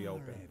those 3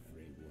 open.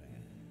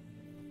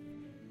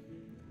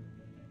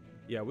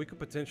 Yeah, we could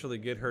potentially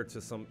get her to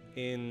some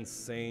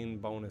insane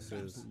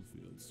bonuses.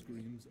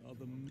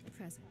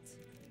 Present.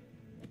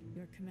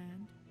 Your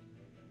command.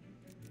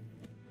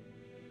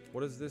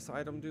 What does this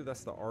item do?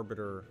 That's the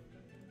Arbiter.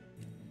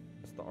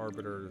 That's the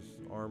Arbiter's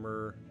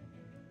armor.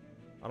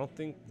 I don't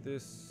think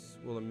this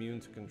will immune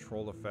to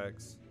control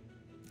effects.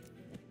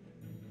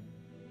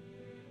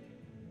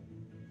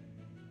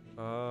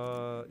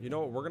 You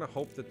know what? We're gonna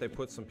hope that they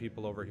put some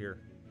people over here,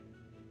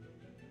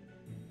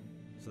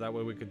 so that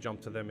way we could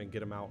jump to them and get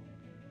them out.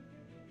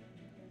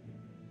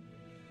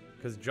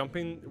 Because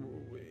jumping,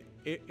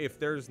 if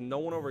there's no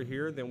one over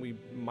here, then we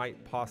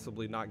might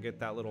possibly not get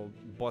that little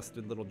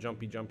busted little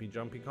jumpy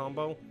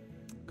combo.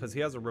 Because he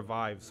has a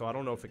revive, so I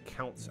don't know if it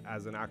counts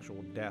as an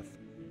actual death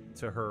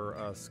to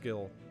her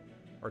skill,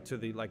 or to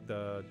the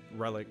the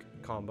relic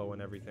combo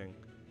and everything.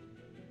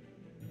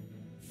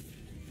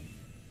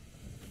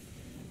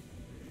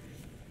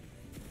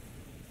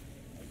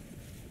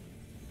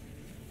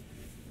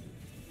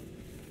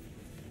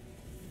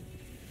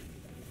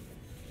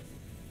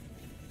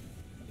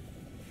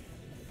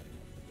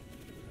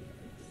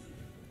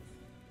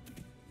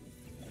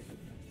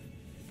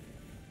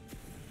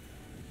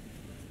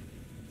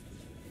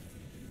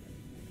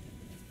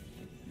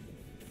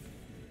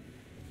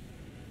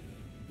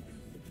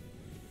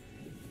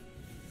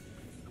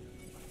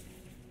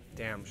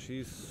 Damn,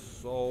 she's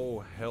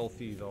so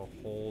healthy the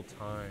whole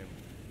time.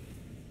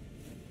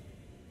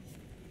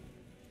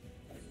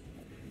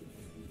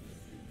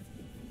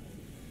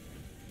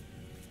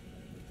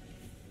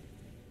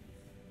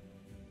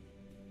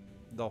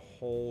 The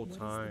whole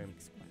time.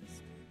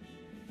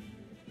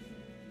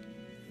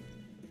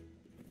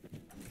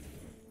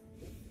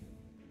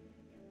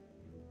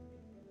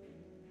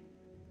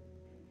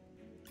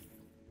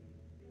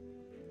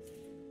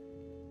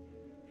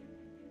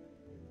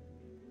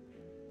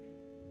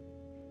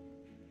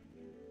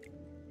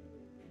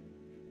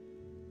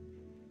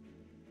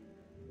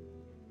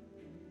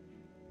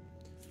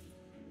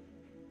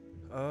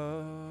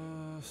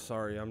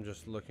 Sorry, I'm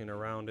just looking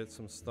around at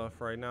some stuff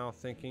right now,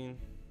 thinking.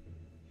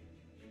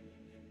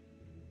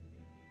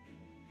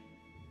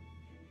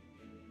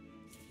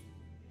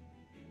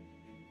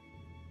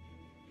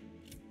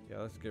 Yeah,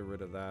 let's get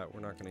rid of that.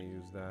 We're not going to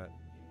use that.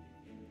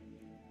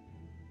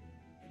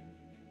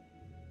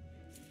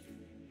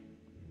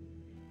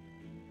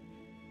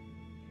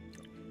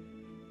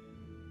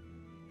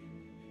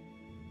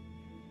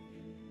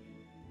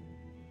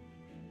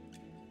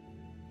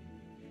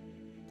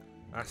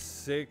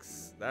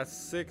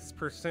 That's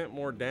 6%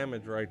 more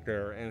damage right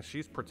there, and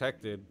she's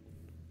protected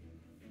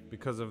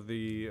because of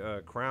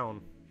the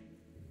crown.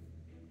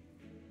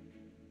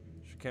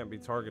 She can't be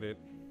targeted.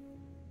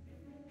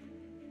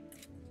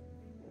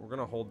 We're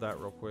gonna hold that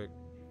real quick.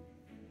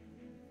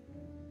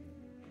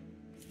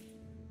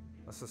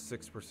 That's a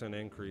 6%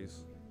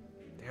 increase.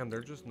 Damn,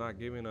 they're just not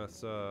giving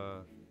us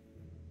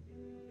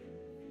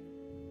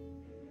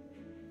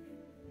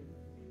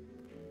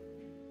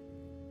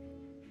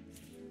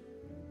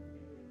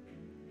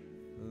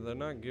they're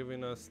not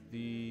giving us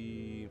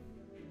the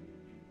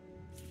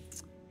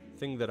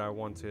thing that I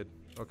wanted.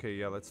 Okay,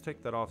 yeah, let's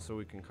take that off so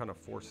we can kind of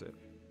force it.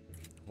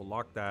 We'll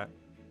lock that.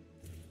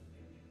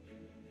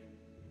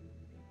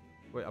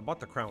 Wait, I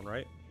bought the crown,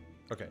 right?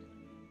 Okay.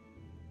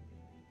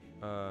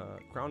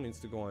 Crown needs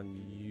to go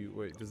on you.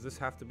 Wait, does this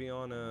have to be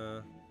on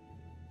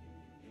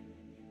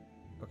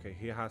okay,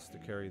 he has to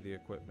carry the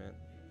equipment.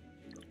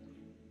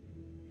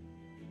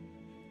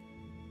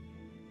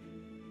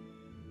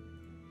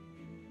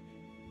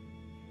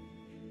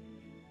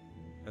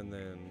 And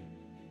then,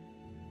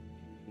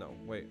 no,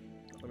 wait,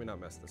 let me not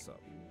mess this up.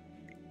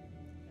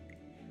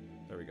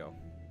 go.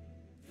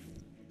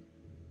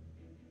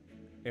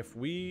 If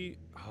we...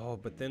 Oh,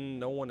 but then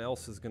no one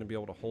else is going to be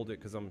able to hold it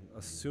because I'm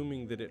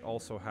assuming that it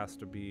also has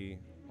to be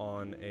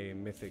on a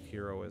mythic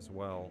hero as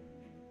well.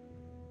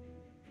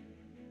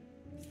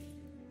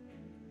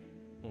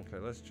 Okay,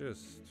 let's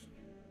just...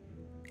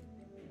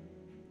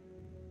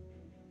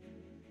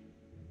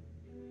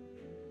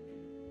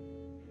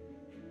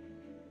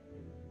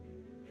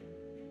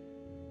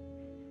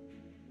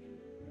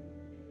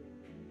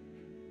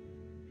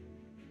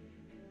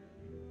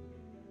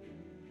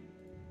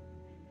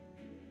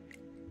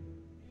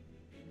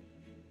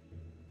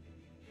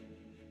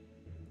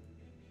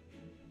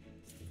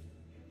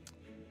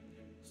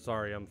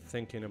 Sorry, I'm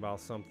thinking about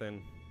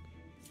something.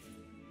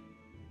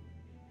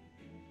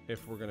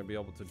 If we're going to be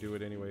able to do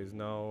it anyways.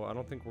 No, I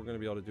don't think we're going to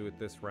be able to do it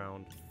this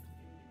round.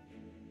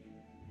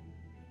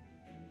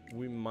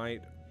 We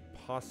might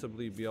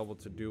possibly be able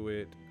to do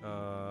it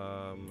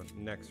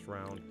next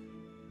round.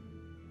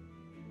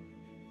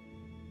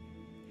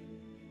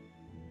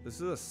 This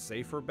is a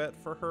safer bet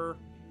for her.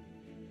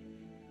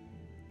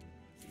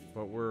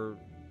 But we're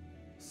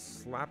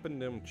slapping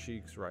them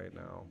cheeks right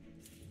now.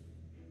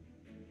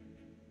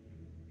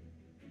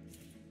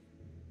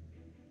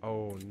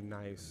 Oh,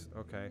 nice.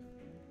 Okay.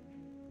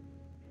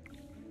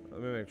 Let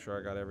me make sure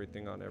I got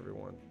everything on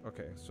everyone.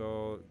 Okay,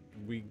 so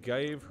we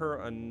gave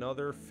her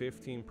another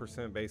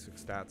 15% basic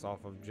stats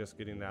off of just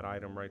getting that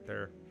item right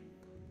there.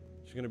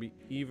 She's going to be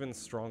even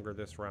stronger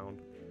this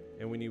round.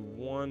 And we need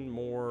one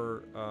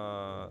more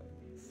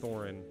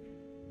Thorin.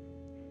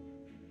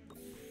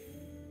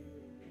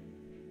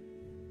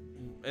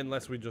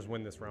 Unless we just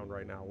win this round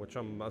right now, which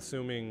I'm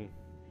assuming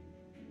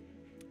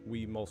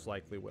we most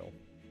likely will.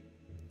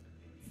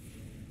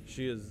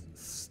 She is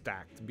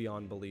stacked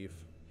beyond belief.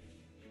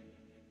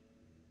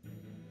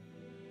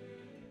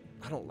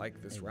 I don't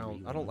like this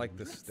round. I don't like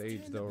this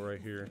stage though right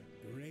here.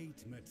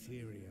 Great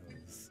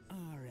materials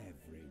are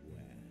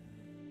everywhere.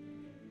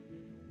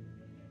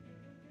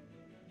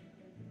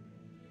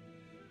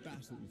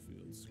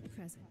 Battlefields.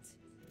 Present.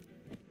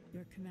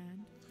 Your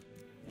command.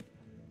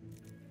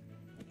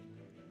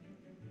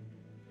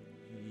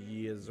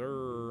 Yes,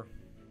 sir.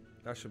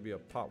 That should be a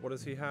pop. What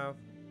does he have?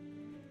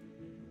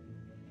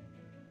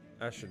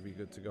 That should be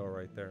good to go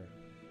right there.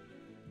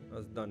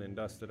 That's done and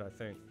dusted, I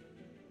think.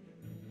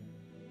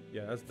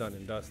 Yeah, that's done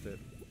and dusted.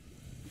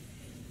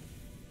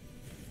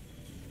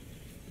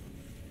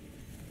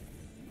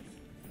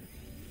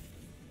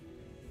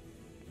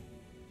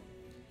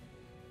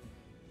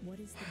 What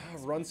is the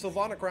Run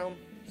Silvina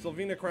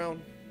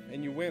crown,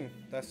 and you win.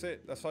 That's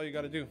it. That's all you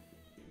got to do.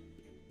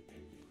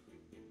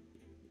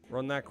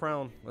 Run that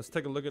crown. Let's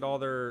take a look at all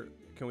their...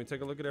 Can we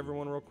take a look at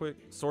everyone real quick?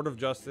 Sword of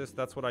Justice.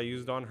 That's what I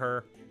used on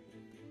her.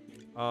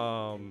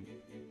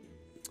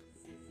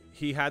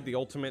 He had the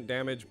ultimate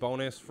damage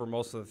bonus for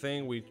most of the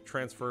thing. We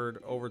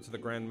transferred over to the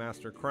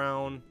Grandmaster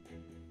crown.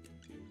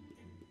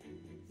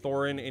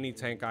 Thorin, any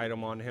tank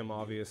item on him,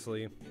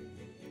 obviously.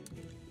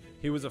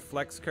 He was a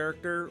flex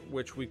character,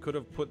 which we could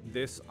have put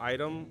this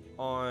item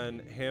on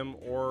him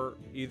or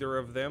either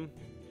of them.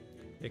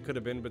 It could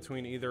have been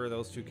between either of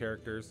those two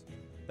characters.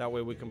 That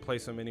way we can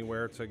place him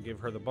anywhere to give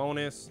her the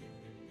bonus.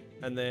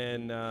 And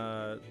then,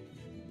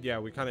 yeah,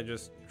 we kind of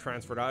just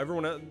transferred out.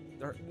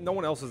 No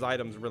one else's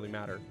items really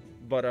matter.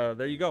 But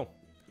there you go.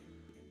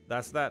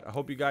 That's that. I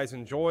hope you guys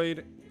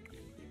enjoyed.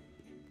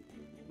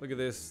 Look at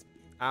this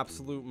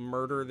absolute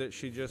murder that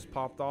she just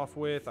popped off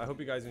with. I hope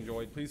you guys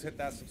enjoyed. Please hit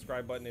that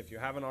subscribe button if you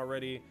haven't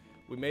already.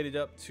 We made it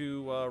up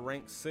to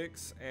rank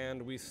 6,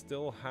 and we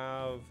still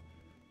have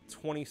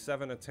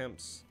 27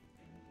 attempts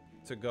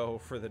to go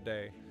for the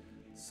day.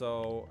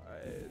 So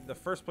the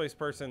first place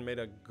person made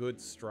a good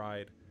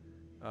stride.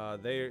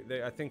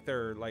 I think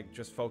they're like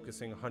just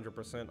focusing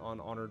 100% on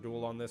Honor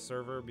Duel on this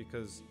server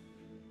because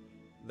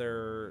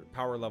their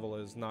power level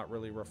is not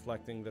really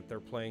reflecting that they're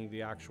playing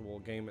the actual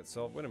game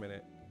itself. Wait a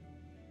minute.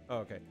 Oh,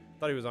 okay.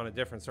 Thought he was on a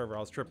different server. I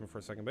was tripping for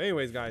a second. But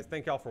anyways, guys,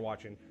 thank y'all for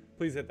watching.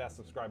 Please hit that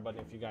subscribe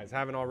button if you guys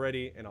haven't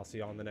already, and I'll see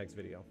y'all in the next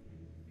video.